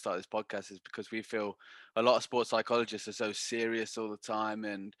reasons why we started this podcast is because we feel a lot of sports psychologists are so serious all the time,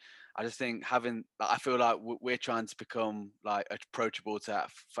 and I just think I feel like we're trying to become like approachable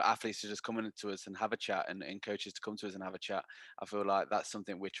for athletes to just come into us and have a chat, and coaches to come to us and have a chat. I feel like that's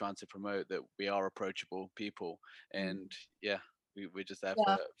something we're trying to promote, that we are approachable people, and yeah, we're just there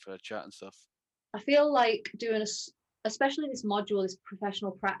Yeah, for chat and stuff. I feel like especially this module, this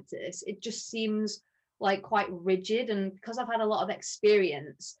professional practice, it just seems like quite rigid. And because I've had a lot of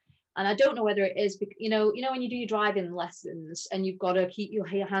experience, and I don't know whether it is, because, when you do your driving lessons and you've got to keep your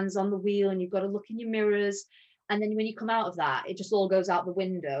hands on the wheel and you've got to look in your mirrors. And then when you come out of that, it just all goes out the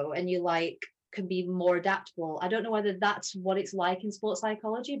window and you like can be more adaptable. I don't know whether that's what it's like in sports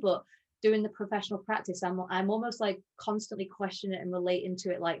psychology, but doing the professional practice, I'm almost like constantly questioning it and relating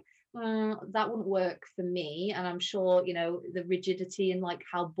to it like, that wouldn't work for me. And I'm sure, the rigidity and like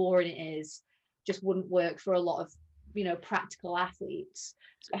how boring it is just wouldn't work for a lot of, practical athletes.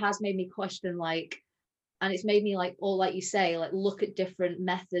 So it has made me question like, and it's made me like, or like you say, like look at different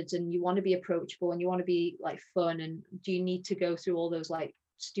methods, and you want to be approachable and you want to be like fun. And do you need to go through all those like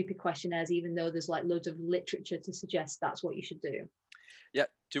stupid questionnaires, even though there's like loads of literature to suggest that's what you should do? Yeah,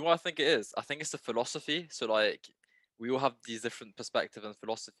 do you know what I think it is? I think it's the philosophy. So like we all have these different perspectives and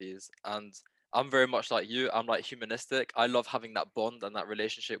philosophies, and I'm very much like you. I'm like humanistic. I love having that bond and that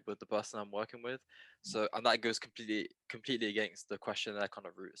relationship with the person I'm working with. So and that goes completely against the questionnaire kind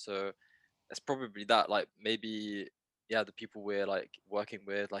of route. So it's probably that like maybe yeah, the people we're like working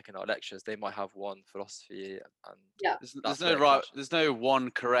with, like in our lectures, they might have one philosophy, and Yeah. There's that's no where it right. clashes. There's no one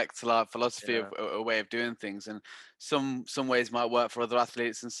correct like philosophy Yeah. of a way of doing things, and some ways might work for other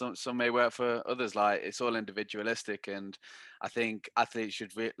athletes, and some may work for others. Like it's all individualistic, and I think athletes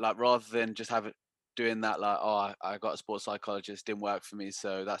should like rather than just have it doing that like, oh, I got a sports psychologist, didn't work for me,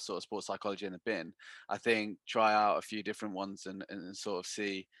 so that's sort of sports psychology in the bin. I think try out a few different ones and sort of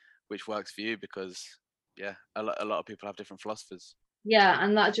see which works for you, because yeah, a lot of people have different philosophies. Yeah,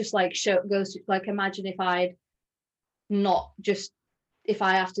 and that just like goes to like, imagine if I'd not just, if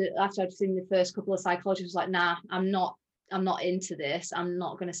I after I'd seen the first couple of psychologists was like, nah, I'm not into this, I'm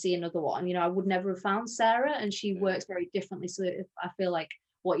not going to see another one, you know, I would never have found Sarah, and she works very differently. So I feel like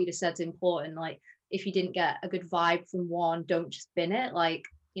what you just said is important. Like if you didn't get a good vibe from one, don't just bin it. Like,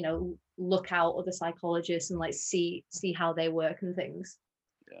 you know, look out other psychologists and like see how they work and things.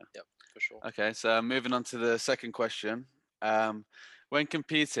 Yeah, for sure. Okay, so moving on to the second question. When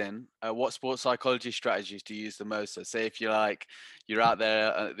competing, what sports psychology strategies do you use the most? So say if you're out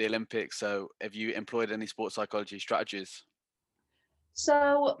there at the Olympics, so have you employed any sports psychology strategies?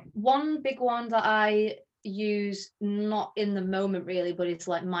 So one big one that I use, not in the moment really, but it's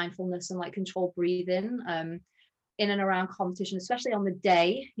like mindfulness and like controlled breathing, in and around competition, especially on the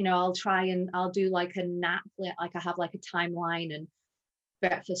day. You know, I'll do like a nap, like I have like a timeline, and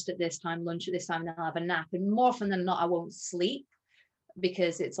breakfast at this time, lunch at this time, then I'll have a nap. And more often than not, I won't sleep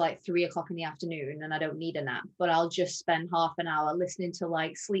because it's like 3 o'clock in the afternoon and I don't need a nap, but I'll just spend half an hour listening to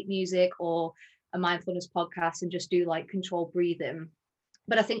like sleep music or a mindfulness podcast and just do like controlled breathing.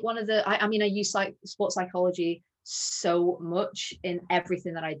 But I think one of the, I mean, I use sports psychology so much in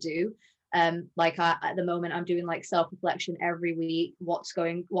everything that I do. Like at the moment, I'm doing like self-reflection every week. What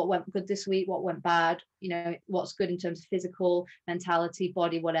went good this week? What went bad? You know, what's good in terms of physical, mentality,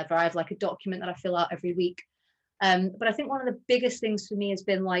 body, whatever. I have like a document that I fill out every week. But I think one of the biggest things for me has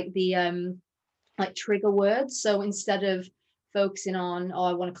been like the like trigger words. So instead of focusing on, oh,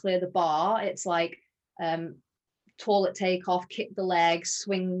 I want to clear the bar, it's like toilet take off, kick the legs,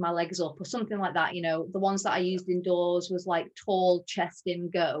 swing my legs up, or something like that. You know, the ones that I used indoors was like tall, chest in,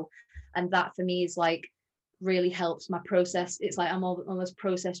 go. And that for me is like really helps my process. It's like I'm almost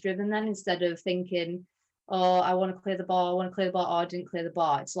process driven then, instead of thinking, oh, I want to clear the bar, oh, I didn't clear the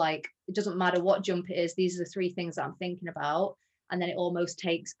bar. It's like, it doesn't matter what jump it is. These are the 3 things that I'm thinking about. And then it almost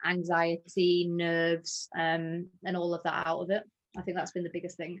takes anxiety, nerves, and all of that out of it. I think that's been the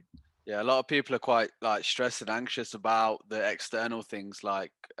biggest thing. Yeah, a lot of people are quite like stressed and anxious about the external things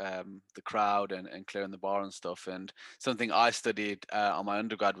like the crowd and clearing the bar and stuff. And something I studied on my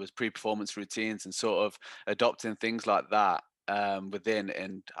undergrad was pre-performance routines and sort of adopting things like that within.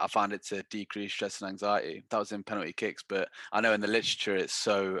 And I found it to decrease stress and anxiety. That was in penalty kicks, but I know in the literature it's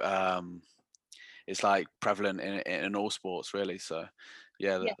so it's like prevalent in all sports really. So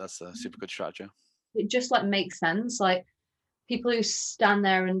yeah, that's a super good strategy. It just like makes sense. Like people who stand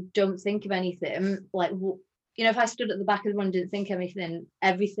there and don't think of anything, like, you know, if I stood at the back of the run and didn't think of anything,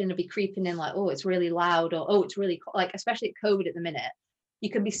 everything would be creeping in, like, oh, it's really loud, or oh, it's really like, especially at COVID at the minute, you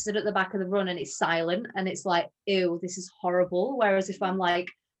can be stood at the back of the run and it's silent and it's like, ew, this is horrible. Whereas if I'm like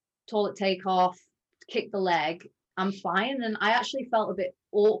toilet take off, kick the leg, I'm fine. And I actually felt a bit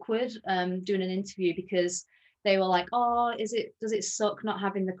awkward doing an interview because they were like, oh, does it suck not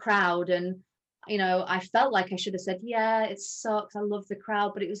having the crowd? And you know, I felt like I should have said, yeah, it sucks, I love the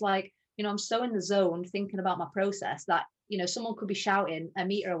crowd, but it was like, you know, I'm so in the zone thinking about my process that, you know, someone could be shouting a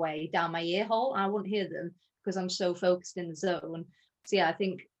meter away down my ear hole and I wouldn't hear them because I'm so focused in the zone. So yeah, I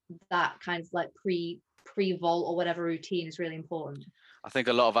think that kind of like pre-vault or whatever routine is really important. I think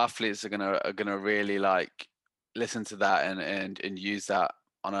a lot of athletes are gonna really like listen to that and use that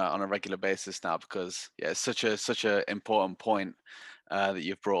on a regular basis now, because yeah, it's such a important point that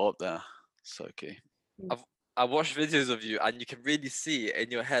you've brought up there. So key. I watched videos of you and you can really see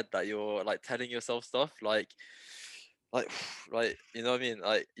in your head that you're like telling yourself stuff like like you know what I mean,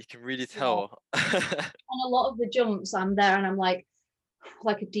 like you can really tell. On a lot of the jumps I'm there and I'm like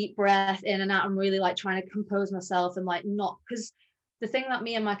a deep breath in and out. I'm really like trying to compose myself and like not, because the thing that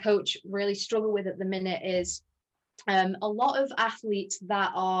me and my coach really struggle with at the minute is a lot of athletes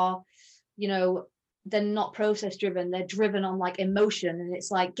that are, you know, they're not process driven, they're driven on like emotion, and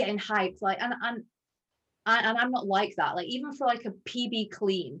it's like getting hyped, like, and I'm not like that. Like even for like a PB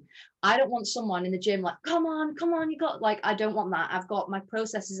clean, I don't want someone in the gym like, come on, you got, like, I don't want that. I've got my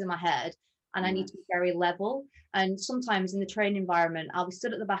processes in my head and I need to be very level. And sometimes in the training environment, I'll be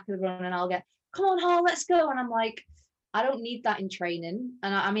stood at the back of the run and I'll get, come on, Hall, let's go. And I'm like, I don't need that in training.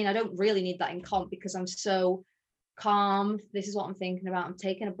 And I mean, I don't really need that in comp because I'm so calm. This is what I'm thinking about. I'm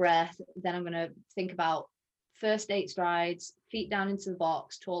taking a breath. Then I'm going to think about first 8 strides, feet down into the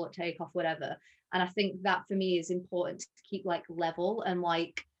box, tall at takeoff, whatever. And I think that for me is important to keep like level, and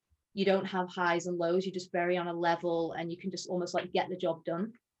like you don't have highs and lows, you're just very on a level, and you can just almost like get the job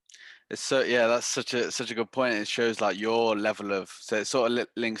done. It's so, yeah, that's such a good point. It shows like your level of, so it sort of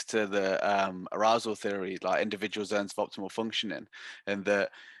links to the arousal theory, like individual zones of optimal functioning, and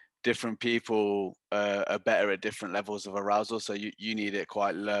that different people are better at different levels of arousal. So you need it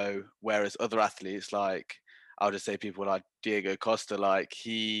quite low, whereas other athletes, like I'll just say people like Diego Costa, like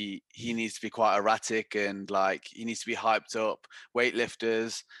he needs to be quite erratic, and like he needs to be hyped up.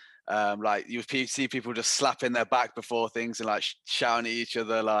 Weightlifters, like you see people just slapping their back before things and like shouting at each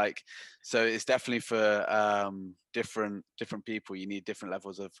other, like, so it's definitely for different people. You need different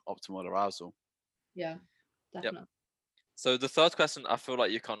levels of optimal arousal. Yeah, definitely. So the third question, I feel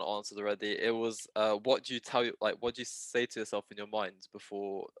like you kind of answered already. It was, what do you say to yourself in your mind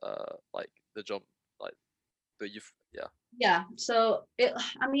before, like the jump, like, but Yeah. So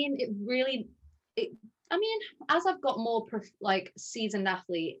I mean, as I've got more like seasoned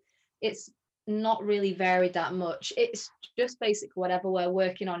athlete, it's not really varied that much. It's just basic whatever we're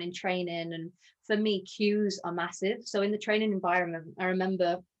working on in training. And for me, cues are massive. So in the training environment, I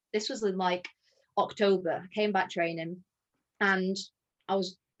remember this was in like October. I came back training, and I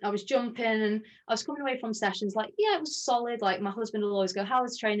was jumping, and I was coming away from sessions like, yeah, it was solid. Like my husband will always go, how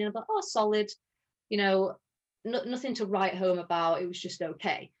was training? I'm like, oh, solid, you know, nothing to write home about. It was just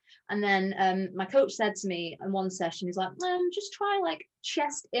okay. And then my coach said to me in one session, he's like, just try like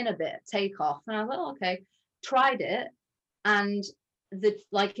chest in a bit, take off. And I was like, oh, okay. Tried it, and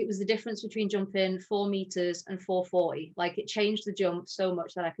it was the difference between jumping 4 meters and 440. Like it changed the jump so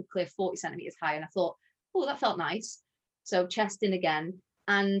much that I could clear 40 centimeters higher. And I thought, oh, that felt nice. So chest in again,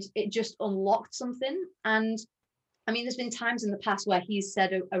 and it just unlocked something. And I mean, there's been times in the past where he's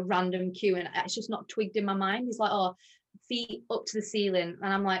said a random cue and it's just not twigged in my mind. He's like, oh, feet up to the ceiling.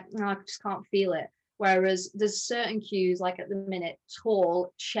 And I'm like, no, I just can't feel it. Whereas there's certain cues, like at the minute,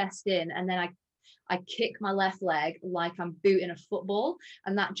 tall, chest in, and then I kick my left leg like I'm booting a football.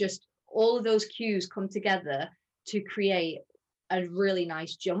 And that just, all of those cues come together to create a really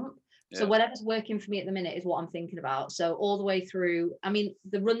nice jump. Yeah. So whatever's working for me at the minute is what I'm thinking about. So all the way through, I mean,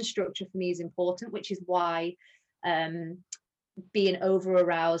 the run structure for me is important, which is why being over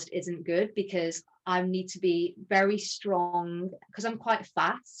aroused isn't good, because I need to be very strong because I'm quite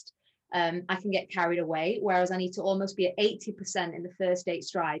fast. I can get carried away, whereas I need to almost be at 80% in the first 8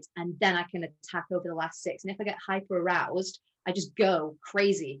 strides, and then I can attack over the last 6. And if I get hyper aroused, I just go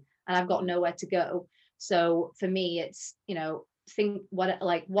crazy and I've got nowhere to go. So for me, it's, think what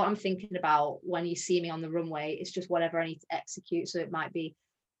I'm thinking about when you see me on the runway. It's just whatever I need to execute. So it might be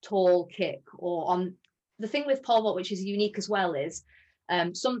tall kick, or on the thing with pole vault, which is unique as well, is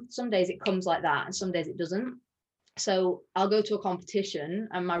some days it comes like that and some days it doesn't. So I'll go to a competition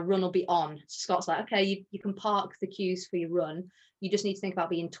and my run will be on. Scott's like, okay, you can park the cues for your run. You just need to think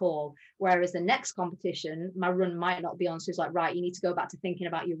about being tall. Whereas the next competition, my run might not be on. So it's like, right, you need to go back to thinking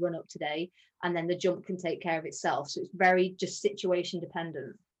about your run up today. And then the jump can take care of itself. So it's very just situation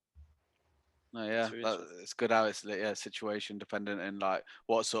dependent. Oh, yeah, it's good how it's situation dependent, and like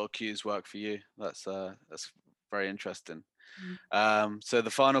what sort of cues work for you. That's very interesting. So the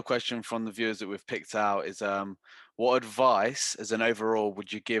final question from the viewers that we've picked out is, what advice as an overall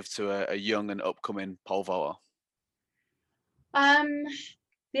would you give to a young and upcoming pole vaulter?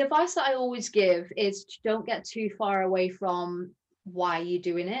 The advice that I always give is don't get too far away from why you're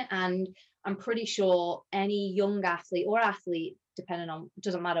doing it. And I'm pretty sure any young athlete or athlete, depending on,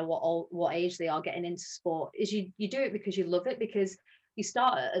 doesn't matter what age they are getting into sport, is you do it because you love it, because you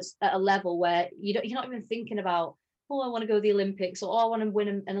start at a level where you're not even thinking about, oh, I want to go to the Olympics, or oh, I want to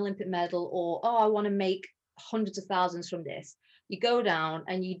win an Olympic medal, or oh, I want to make hundreds of thousands from this. You go down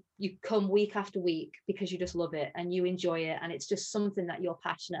and you come week after week because you just love it and you enjoy it, and it's just something that you're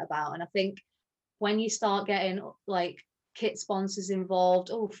passionate about. And I think when you start getting like kit sponsors involved,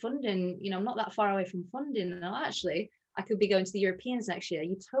 oh, funding, I'm not that far away from funding, and actually I could be going to the Europeans next year,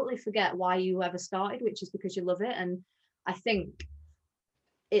 you totally forget why you ever started, which is because you love it. And I think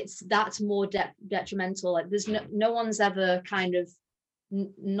that's more detrimental. Like there's no one's ever kind of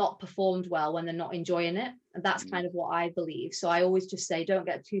not performed well when they're not enjoying it, and that's kind of what I believe. So I always just say don't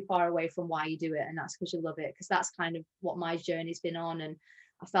get too far away from why you do it, and that's because you love it, because that's kind of what my journey's been on. And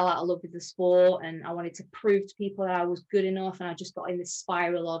I fell out of love with the sport, and I wanted to prove to people that I was good enough, and I just got in this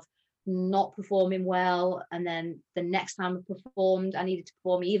spiral of not performing well. And then the next time I performed, I needed to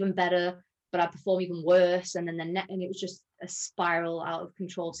perform even better, but I performed even worse, and then and it was just a spiral out of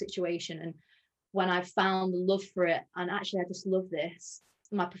control situation. And when I found the love for it, and actually I just love this,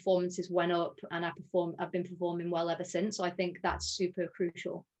 my performances went up, and I've been performing well ever since. So I think that's super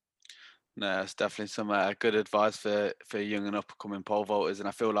crucial. No, it's definitely some good advice for young and upcoming pole vaulters, and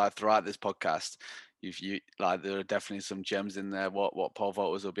I feel like throughout this podcast, you like there are definitely some gems in there. What pole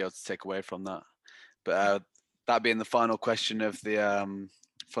vaulters will be able to take away from that. But that being the final question of the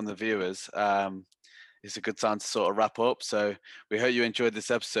from the viewers, it's a good time to sort of wrap up. So we hope you enjoyed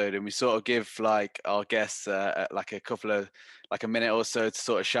this episode, and we sort of give like our guests like a minute or so to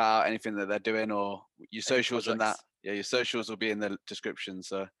sort of shout out anything that they're doing or your socials and that. Yeah, your socials will be in the description.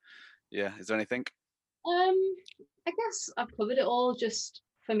 So yeah, is there anything? I guess I've covered it all. Just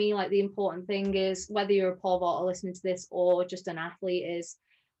for me, like the important thing is whether you're a pole vaulter listening to this or just an athlete, is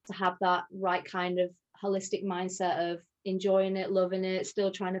to have that right kind of holistic mindset of enjoying it, loving it,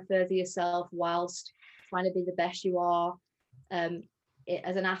 still trying to further yourself whilst trying to be the best you are as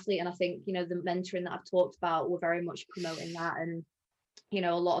an athlete. And I think, you know, the mentoring that I've talked about, we're very much promoting that. And, you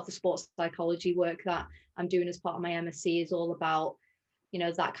know, a lot of the sports psychology work that I'm doing as part of my MSc is all about, you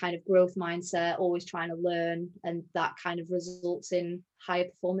know, that kind of growth mindset, always trying to learn, and that kind of results in higher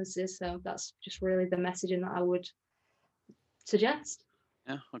performances. So that's just really the messaging that I would suggest.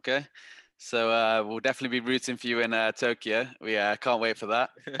 Yeah, okay. So we'll definitely be rooting for you in Tokyo. We can't wait for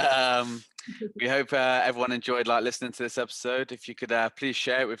that. We hope everyone enjoyed like listening to this episode. If you could please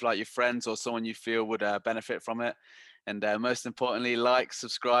share it with like your friends or someone you feel would benefit from it. And most importantly, like,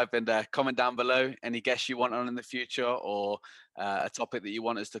 subscribe, and comment down below any guests you want on in the future, or a topic that you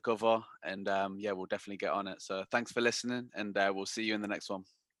want us to cover. And yeah, we'll definitely get on it. So thanks for listening, and we'll see you in the next one.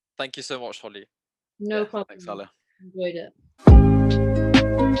 Thank you so much, Holly. No problem. Thanks, Holly. Enjoyed it.